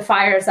a bunch of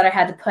fires that I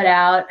had to put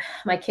out.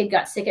 My kid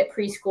got sick at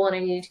preschool and I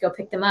needed to go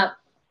pick them up.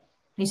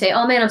 You say,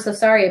 oh man, I'm so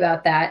sorry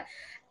about that.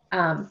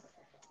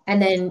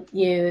 And then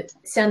you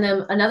send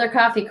them another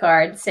coffee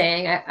card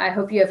saying, I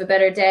hope you have a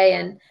better day.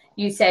 And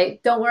you say,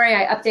 don't worry,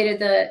 I updated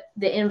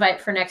the invite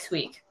for next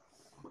week.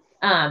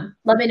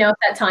 Let me know if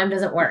that time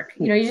doesn't work.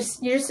 You're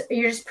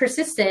just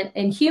persistent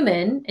and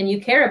human, and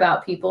you care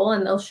about people,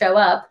 and they'll show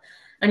up.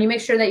 And you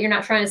make sure that you're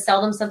not trying to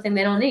sell them something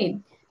they don't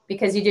need,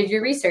 because you did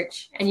your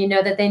research and you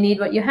know that they need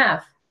what you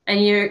have,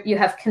 and you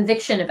have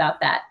conviction about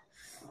that.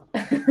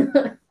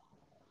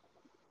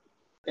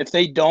 If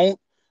they don't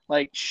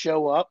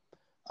show up,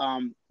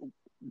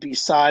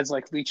 besides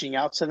reaching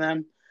out to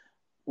them,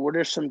 what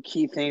are some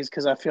key things?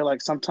 Because I feel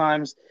like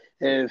sometimes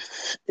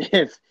if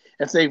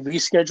they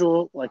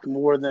reschedule like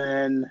more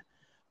than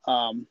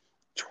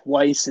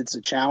twice, it's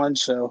a challenge.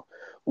 So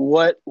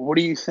what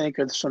do you think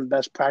are some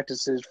best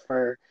practices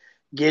for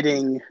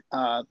getting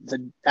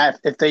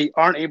if they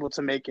aren't able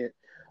to make it,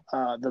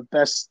 the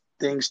best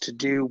things to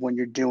do when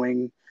you're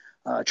doing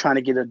trying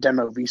to get a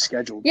demo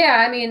rescheduled?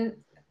 Yeah, I mean,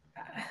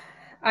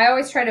 I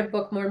always try to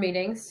book more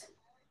meetings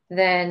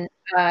than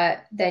Yeah.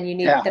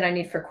 than I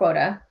need for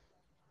quota.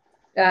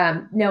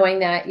 Knowing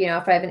that,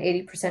 if I have an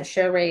 80%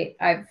 show rate,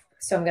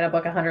 so I'm going to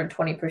book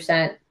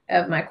 120%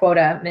 of my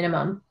quota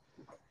minimum,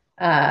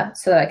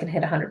 so that I can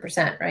hit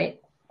 100%, right?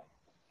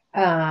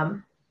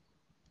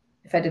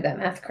 If I did that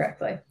math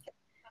correctly.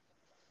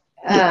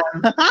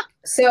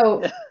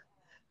 So,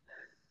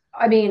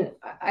 I mean,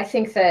 I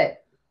think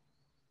that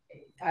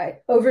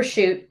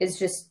overshoot is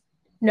just,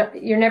 no,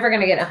 you're never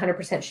going to get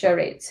 100% show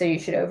rate. So you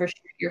should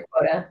overshoot your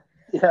quota.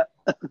 Yeah.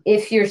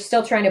 If you're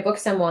still trying to book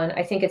someone,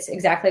 I think it's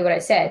exactly what I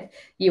said.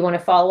 You want to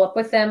follow up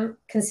with them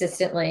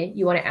consistently.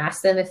 You want to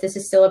ask them if this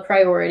is still a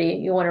priority.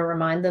 You want to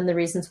remind them the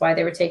reasons why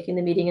they were taking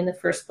the meeting in the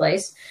first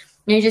place.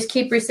 And you just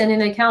keep resending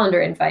the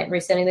calendar invite,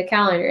 resending the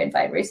calendar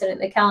invite, resending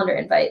the calendar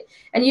invite.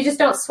 And you just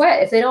don't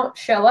sweat. If they don't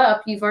show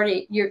up,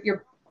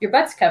 your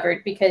butt's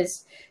covered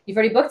because you've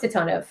already booked a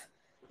ton of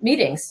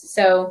meetings.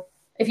 So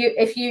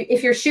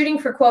if you're shooting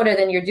for quota,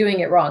 then you're doing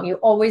it wrong. You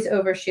always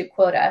overshoot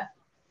quota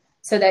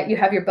so that you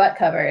have your butt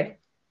covered.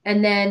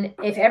 And then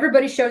if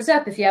everybody shows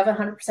up, if you have a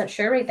 100%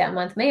 show rate that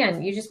month,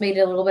 man, you just made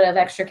a little bit of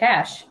extra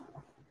cash.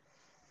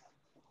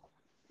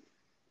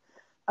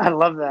 I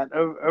love that,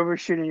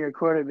 overshooting your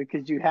quota,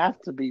 because you have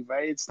to be,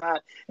 right. It's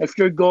not, if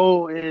your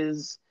goal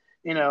is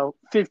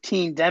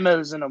 15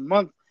 demos in a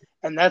month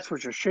and that's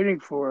what you're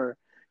shooting for,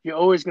 you're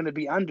always going to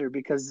be under,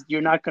 because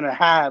you're not going to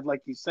have,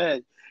 like you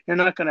said, you're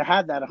not going to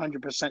have that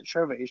 100%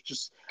 show rate. It's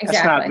just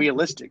That's not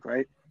realistic,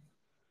 right?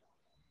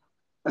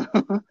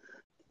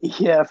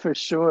 Yeah, for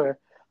sure.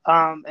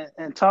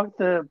 And talk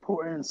the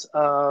importance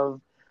of,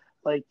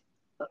 like,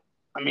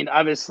 I mean,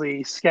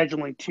 obviously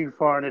scheduling too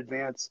far in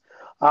advance.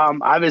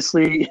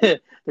 Obviously,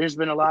 there's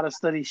been a lot of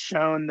studies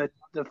shown that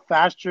the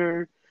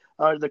faster,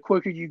 the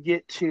quicker you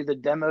get to the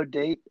demo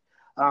date,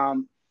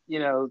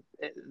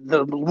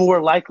 the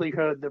more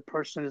likelihood the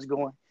person is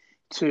going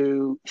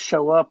to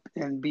show up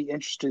and be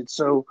interested.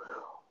 So,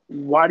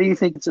 why do you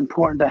think it's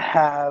important to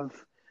have,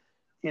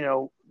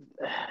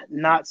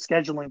 not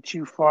scheduling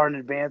too far in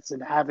advance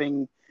and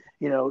having,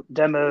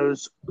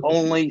 demos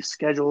only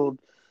scheduled,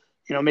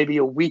 maybe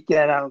a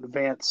weekend out in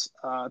advance?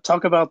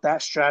 Talk about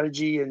that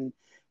strategy and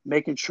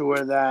making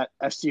sure that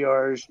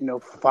SDRs,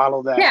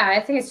 follow that. Yeah, I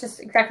think it's just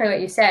exactly what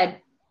you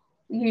said.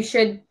 You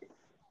should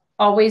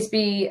always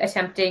be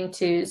attempting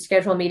to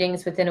schedule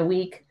meetings within a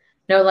week,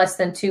 no less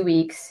than 2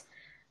 weeks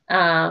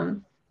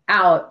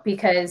out,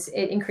 because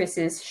it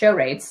increases show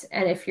rates.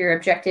 And if your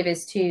objective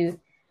is to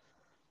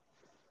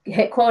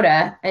hit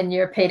quota and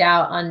you're paid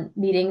out on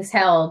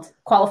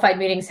qualified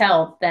meetings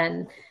held,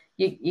 then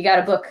you got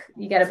to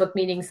book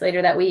meetings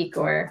later that week,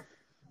 or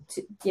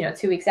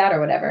 2 weeks out or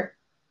whatever.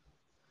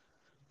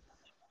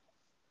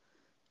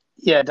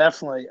 Yeah,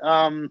 definitely.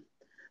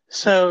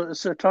 So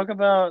talk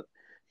about,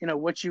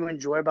 what you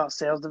enjoy about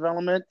sales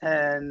development,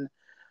 and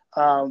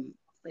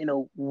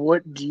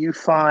what do you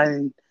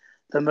find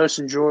the most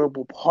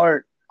enjoyable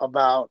part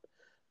about,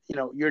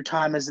 your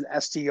time as an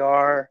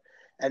SDR,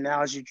 and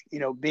now as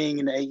being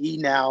an AE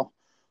now.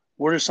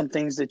 What are some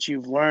things that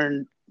you've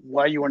learned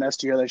while you were an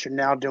SDR that you're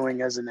now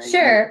doing as an AE?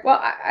 Sure.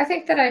 Well, I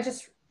think that I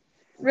just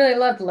really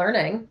loved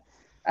learning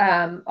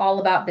all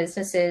about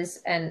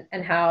businesses and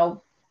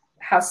how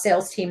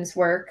sales teams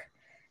work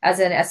as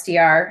an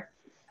SDR.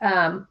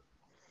 And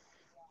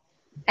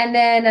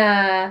then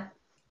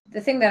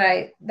the thing that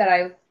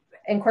I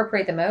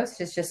incorporate the most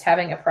is just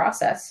having a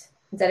process,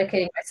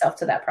 dedicating myself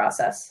to that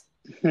process.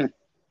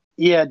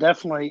 Yeah,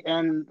 definitely.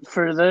 And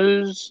for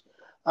those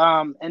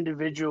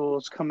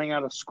individuals coming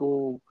out of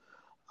school,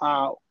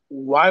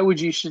 why would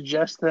you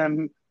suggest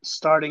them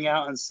starting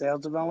out in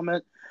sales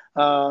development?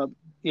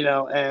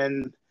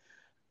 And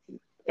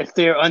if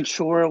they're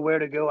unsure where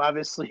to go,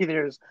 obviously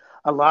there's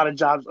a lot of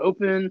jobs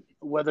open,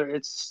 whether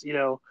it's,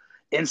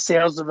 in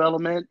sales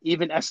development.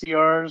 Even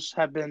SDRs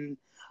have been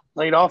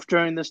laid off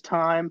during this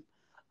time.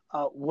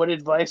 What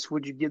advice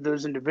would you give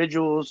those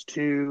individuals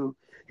to,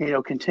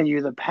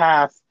 continue the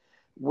path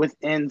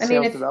within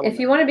sales development? If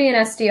you want to be an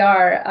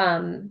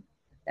SDR,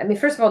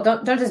 first of all,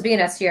 don't just be an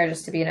SDR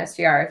just to be an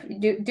SDR. If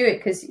you do it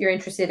because you're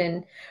interested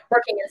in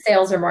working in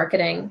sales or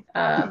marketing,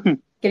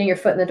 getting your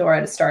foot in the door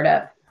at a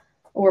startup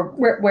or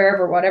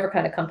wherever, whatever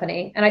kind of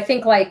company. And I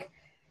think,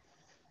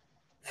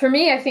 for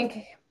me, I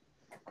think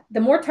the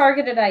more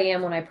targeted I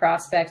am when I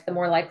prospect, the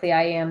more likely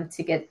I am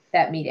to get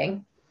that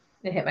meeting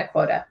and hit my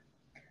quota.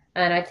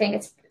 And I think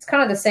it's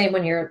kind of the same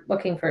when you're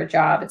looking for a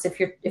job. It's if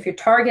you're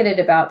targeted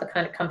about the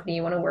kind of company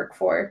you want to work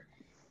for,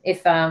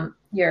 if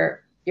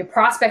you're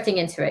prospecting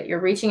into it,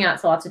 you're reaching out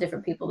to lots of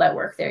different people that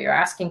work there, you're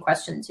asking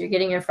questions, you're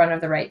getting in front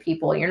of the right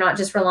people, you're not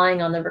just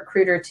relying on the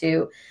recruiter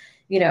to,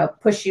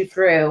 push you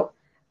through.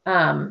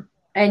 and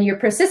you're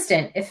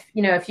persistent. If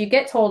you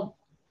get told,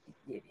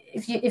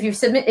 if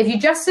you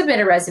just submit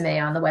a resume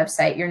on the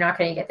website, you're not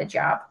going to get the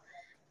job.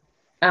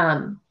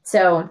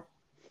 So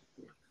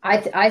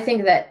I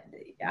think that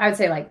I would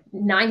say like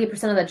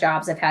 90% of the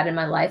jobs I've had in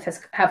my life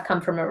have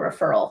come from a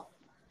referral,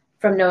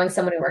 from knowing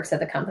someone who works at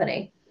the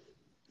company.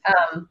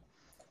 Um,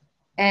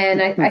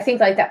 and I think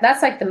like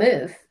that's like the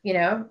move,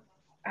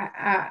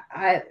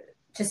 I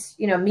just,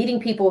 meeting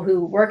people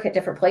who work at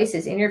different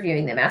places,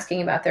 interviewing them,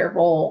 asking about their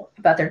role,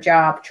 about their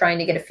job, trying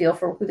to get a feel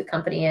for who the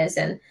company is,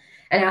 and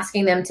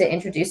asking them to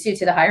introduce you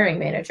to the hiring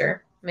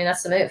manager. I mean,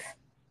 that's the move.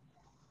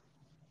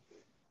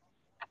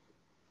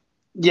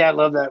 Yeah, I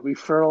love that.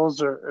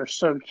 Referrals are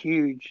so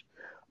huge.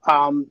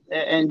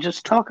 And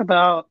just talk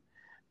about,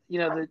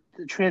 the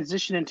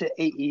transition into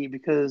AE,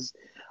 because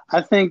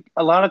I think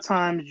a lot of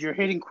times you're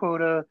hitting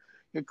quota,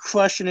 you're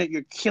crushing it,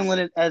 you're killing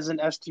it as an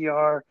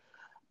SDR,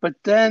 but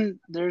then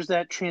there's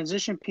that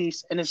transition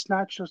piece, and it's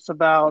not just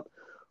about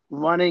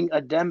running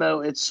a demo,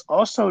 it's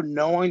also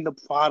knowing the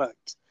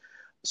product.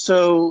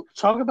 So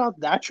talk about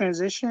that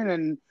transition,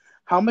 and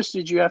how much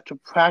did you have to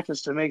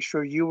practice to make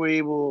sure you were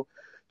able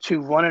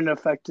to run an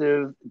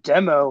effective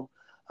demo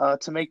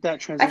to make that I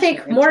transition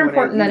think more into an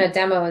important than AE? a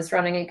demo is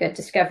running a good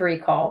discovery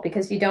call,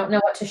 because you don't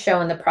know what to show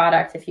in the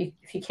product if you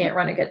can't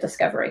run a good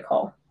discovery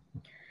call.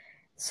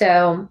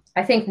 So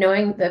I think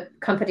knowing the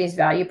company's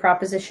value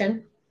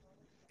proposition,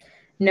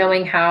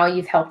 knowing how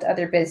you've helped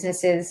other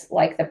businesses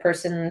like the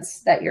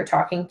persons that you're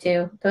talking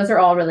to, those are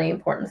all really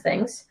important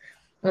things.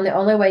 And the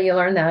only way you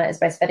learn that is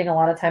by spending a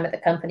lot of time at the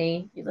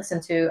company. You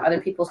listen to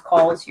other people's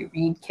calls, you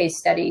read case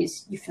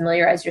studies, you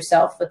familiarize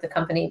yourself with the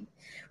company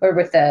or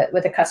with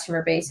the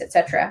customer base,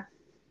 etc.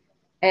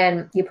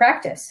 And you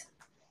practice.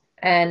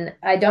 And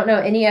I don't know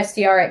any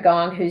SDR at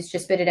Gong who's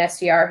just been an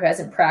SDR who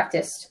hasn't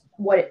practiced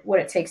what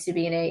it takes to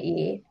be an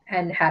AE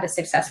and had a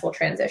successful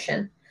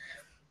transition.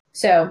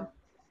 So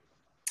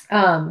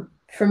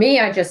for me,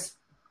 I just,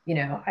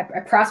 I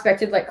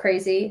prospected like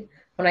crazy.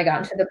 When I got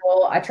into the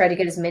role, I tried to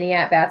get as many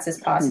at bats as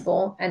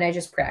possible, and I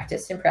just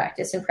practiced and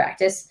practiced and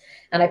practiced,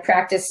 and I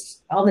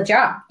practiced on the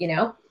job,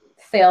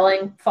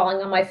 failing,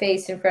 falling on my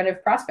face in front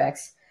of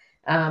prospects,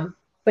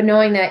 but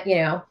knowing that,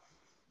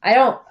 I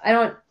don't, I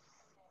don't,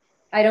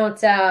 I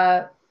don't,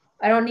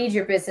 I don't need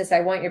your business. I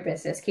want your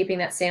business. Keeping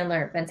that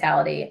Sandler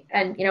mentality,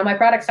 and my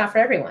product's not for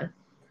everyone.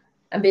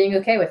 I'm being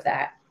okay with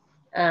that.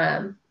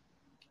 But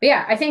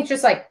yeah, I think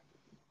just like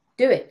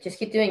do it. Just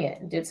keep doing it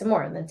and do it some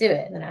more and then do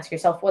it. And then ask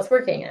yourself what's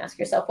working and ask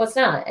yourself what's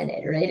not and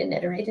iterate and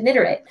iterate and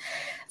iterate.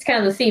 It's kind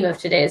of the theme of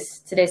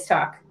today's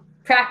talk.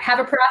 Have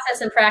a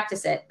process and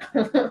practice it.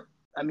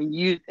 I mean,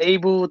 you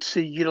able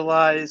to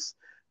utilize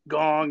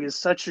Gong is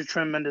such a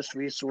tremendous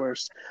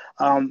resource.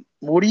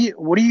 What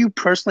are you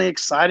personally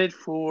excited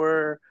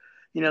for?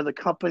 The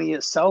company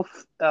itself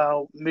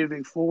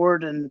moving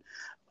forward, and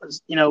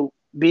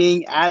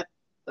being at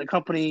the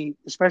company,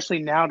 especially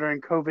now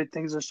during COVID,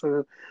 things are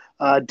so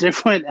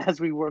different as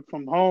we work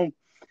from home.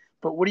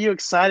 But what are you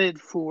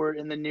excited for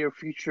in the near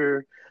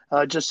future,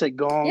 just at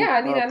Gong Yeah,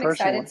 I mean, I'm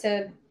excited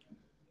personally? to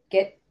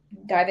get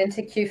dive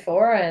into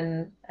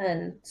Q4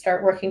 and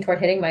start working toward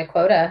hitting my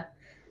quota.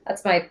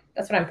 That's what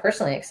I'm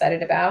personally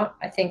excited about.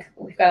 I think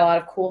we've got a lot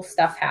of cool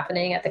stuff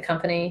happening at the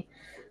company.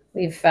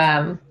 We've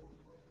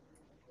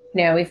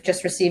we've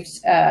just received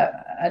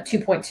a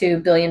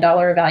 $2.2 billion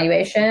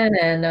valuation,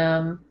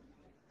 and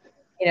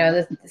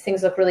the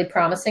things look really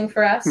promising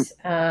for us.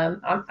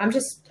 I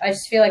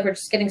just feel like we're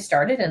just getting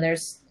started, and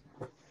there's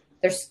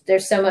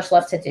so much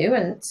left to do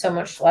and so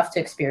much left to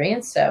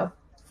experience. So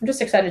I'm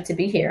just excited to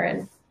be here,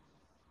 and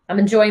I'm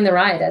enjoying the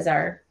ride, as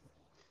our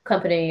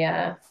company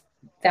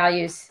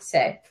values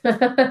say.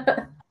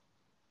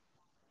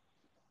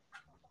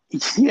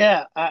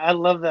 Yeah, I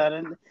love that.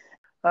 And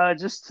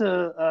just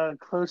to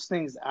close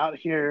things out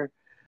here,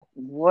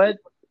 what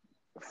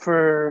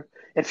for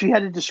if you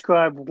had to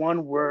describe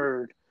one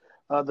word,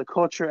 the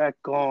culture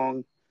at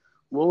Gong,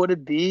 what would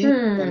it be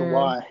and Hmm.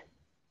 why? I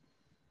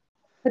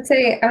would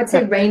say It could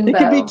be rainbow.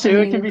 I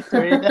two, it could mean, be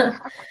three.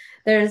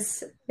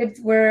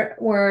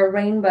 we're a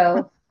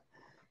rainbow.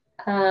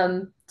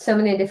 So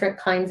many different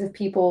kinds of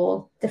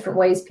people, different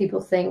ways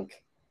people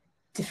think,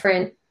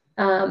 different,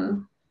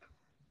 um,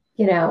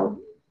 you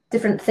know,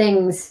 different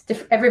things.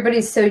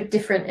 Everybody's so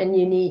different and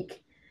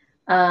unique,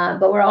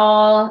 but we're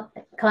all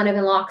kind of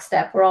in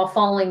lockstep. We're all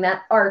following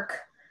that arc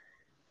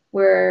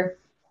where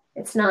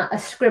it's not a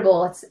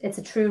scribble; it's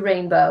a true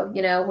rainbow.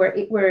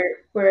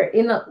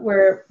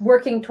 We're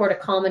working toward a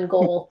common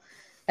goal.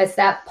 It's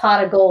that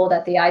pot of gold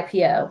at the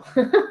IPO.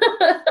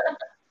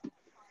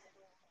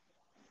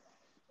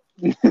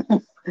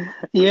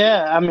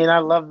 Yeah, I mean, I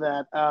love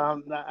that.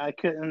 I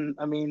couldn't.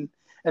 I mean,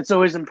 it's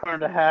always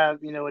important to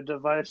have a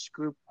diverse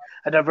group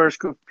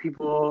of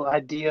people,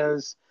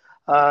 ideas,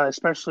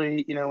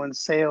 especially in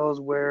sales,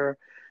 where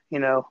you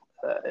know,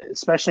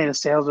 especially in a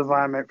sales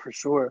environment for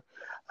sure.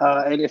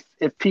 And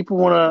if people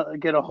want to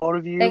get a hold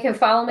of They you, can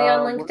follow me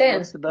on what's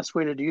LinkedIn. the best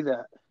way to do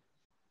that?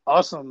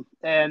 Awesome.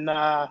 And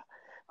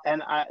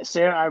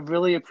Sarah, I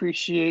really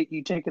appreciate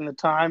you taking the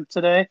time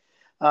today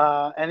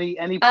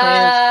Any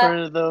plans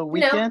for the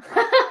weekend?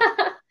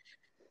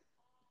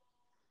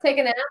 Take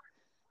a nap,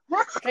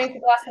 drink a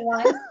glass of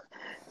wine,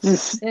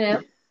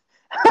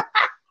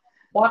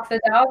 walk the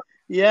dog.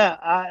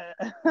 Yeah,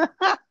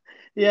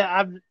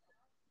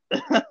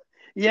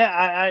 yeah,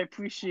 I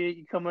appreciate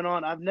you coming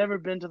on. I've never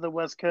been to the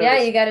West Coast. Yeah,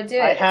 you got to do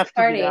it. I It's have a to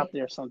party. get out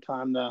there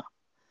sometime, though.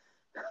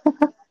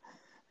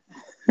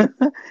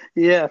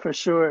 Yeah, for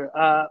sure.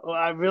 Well,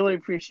 I really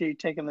appreciate you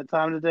taking the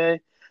time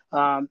today.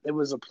 It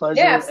was a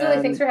pleasure. Yeah, absolutely.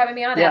 And Thanks for having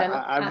me on, yeah, Adam.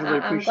 I really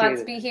I'm glad appreciate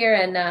to it. be here,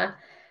 and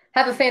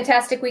have a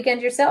fantastic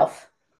weekend yourself.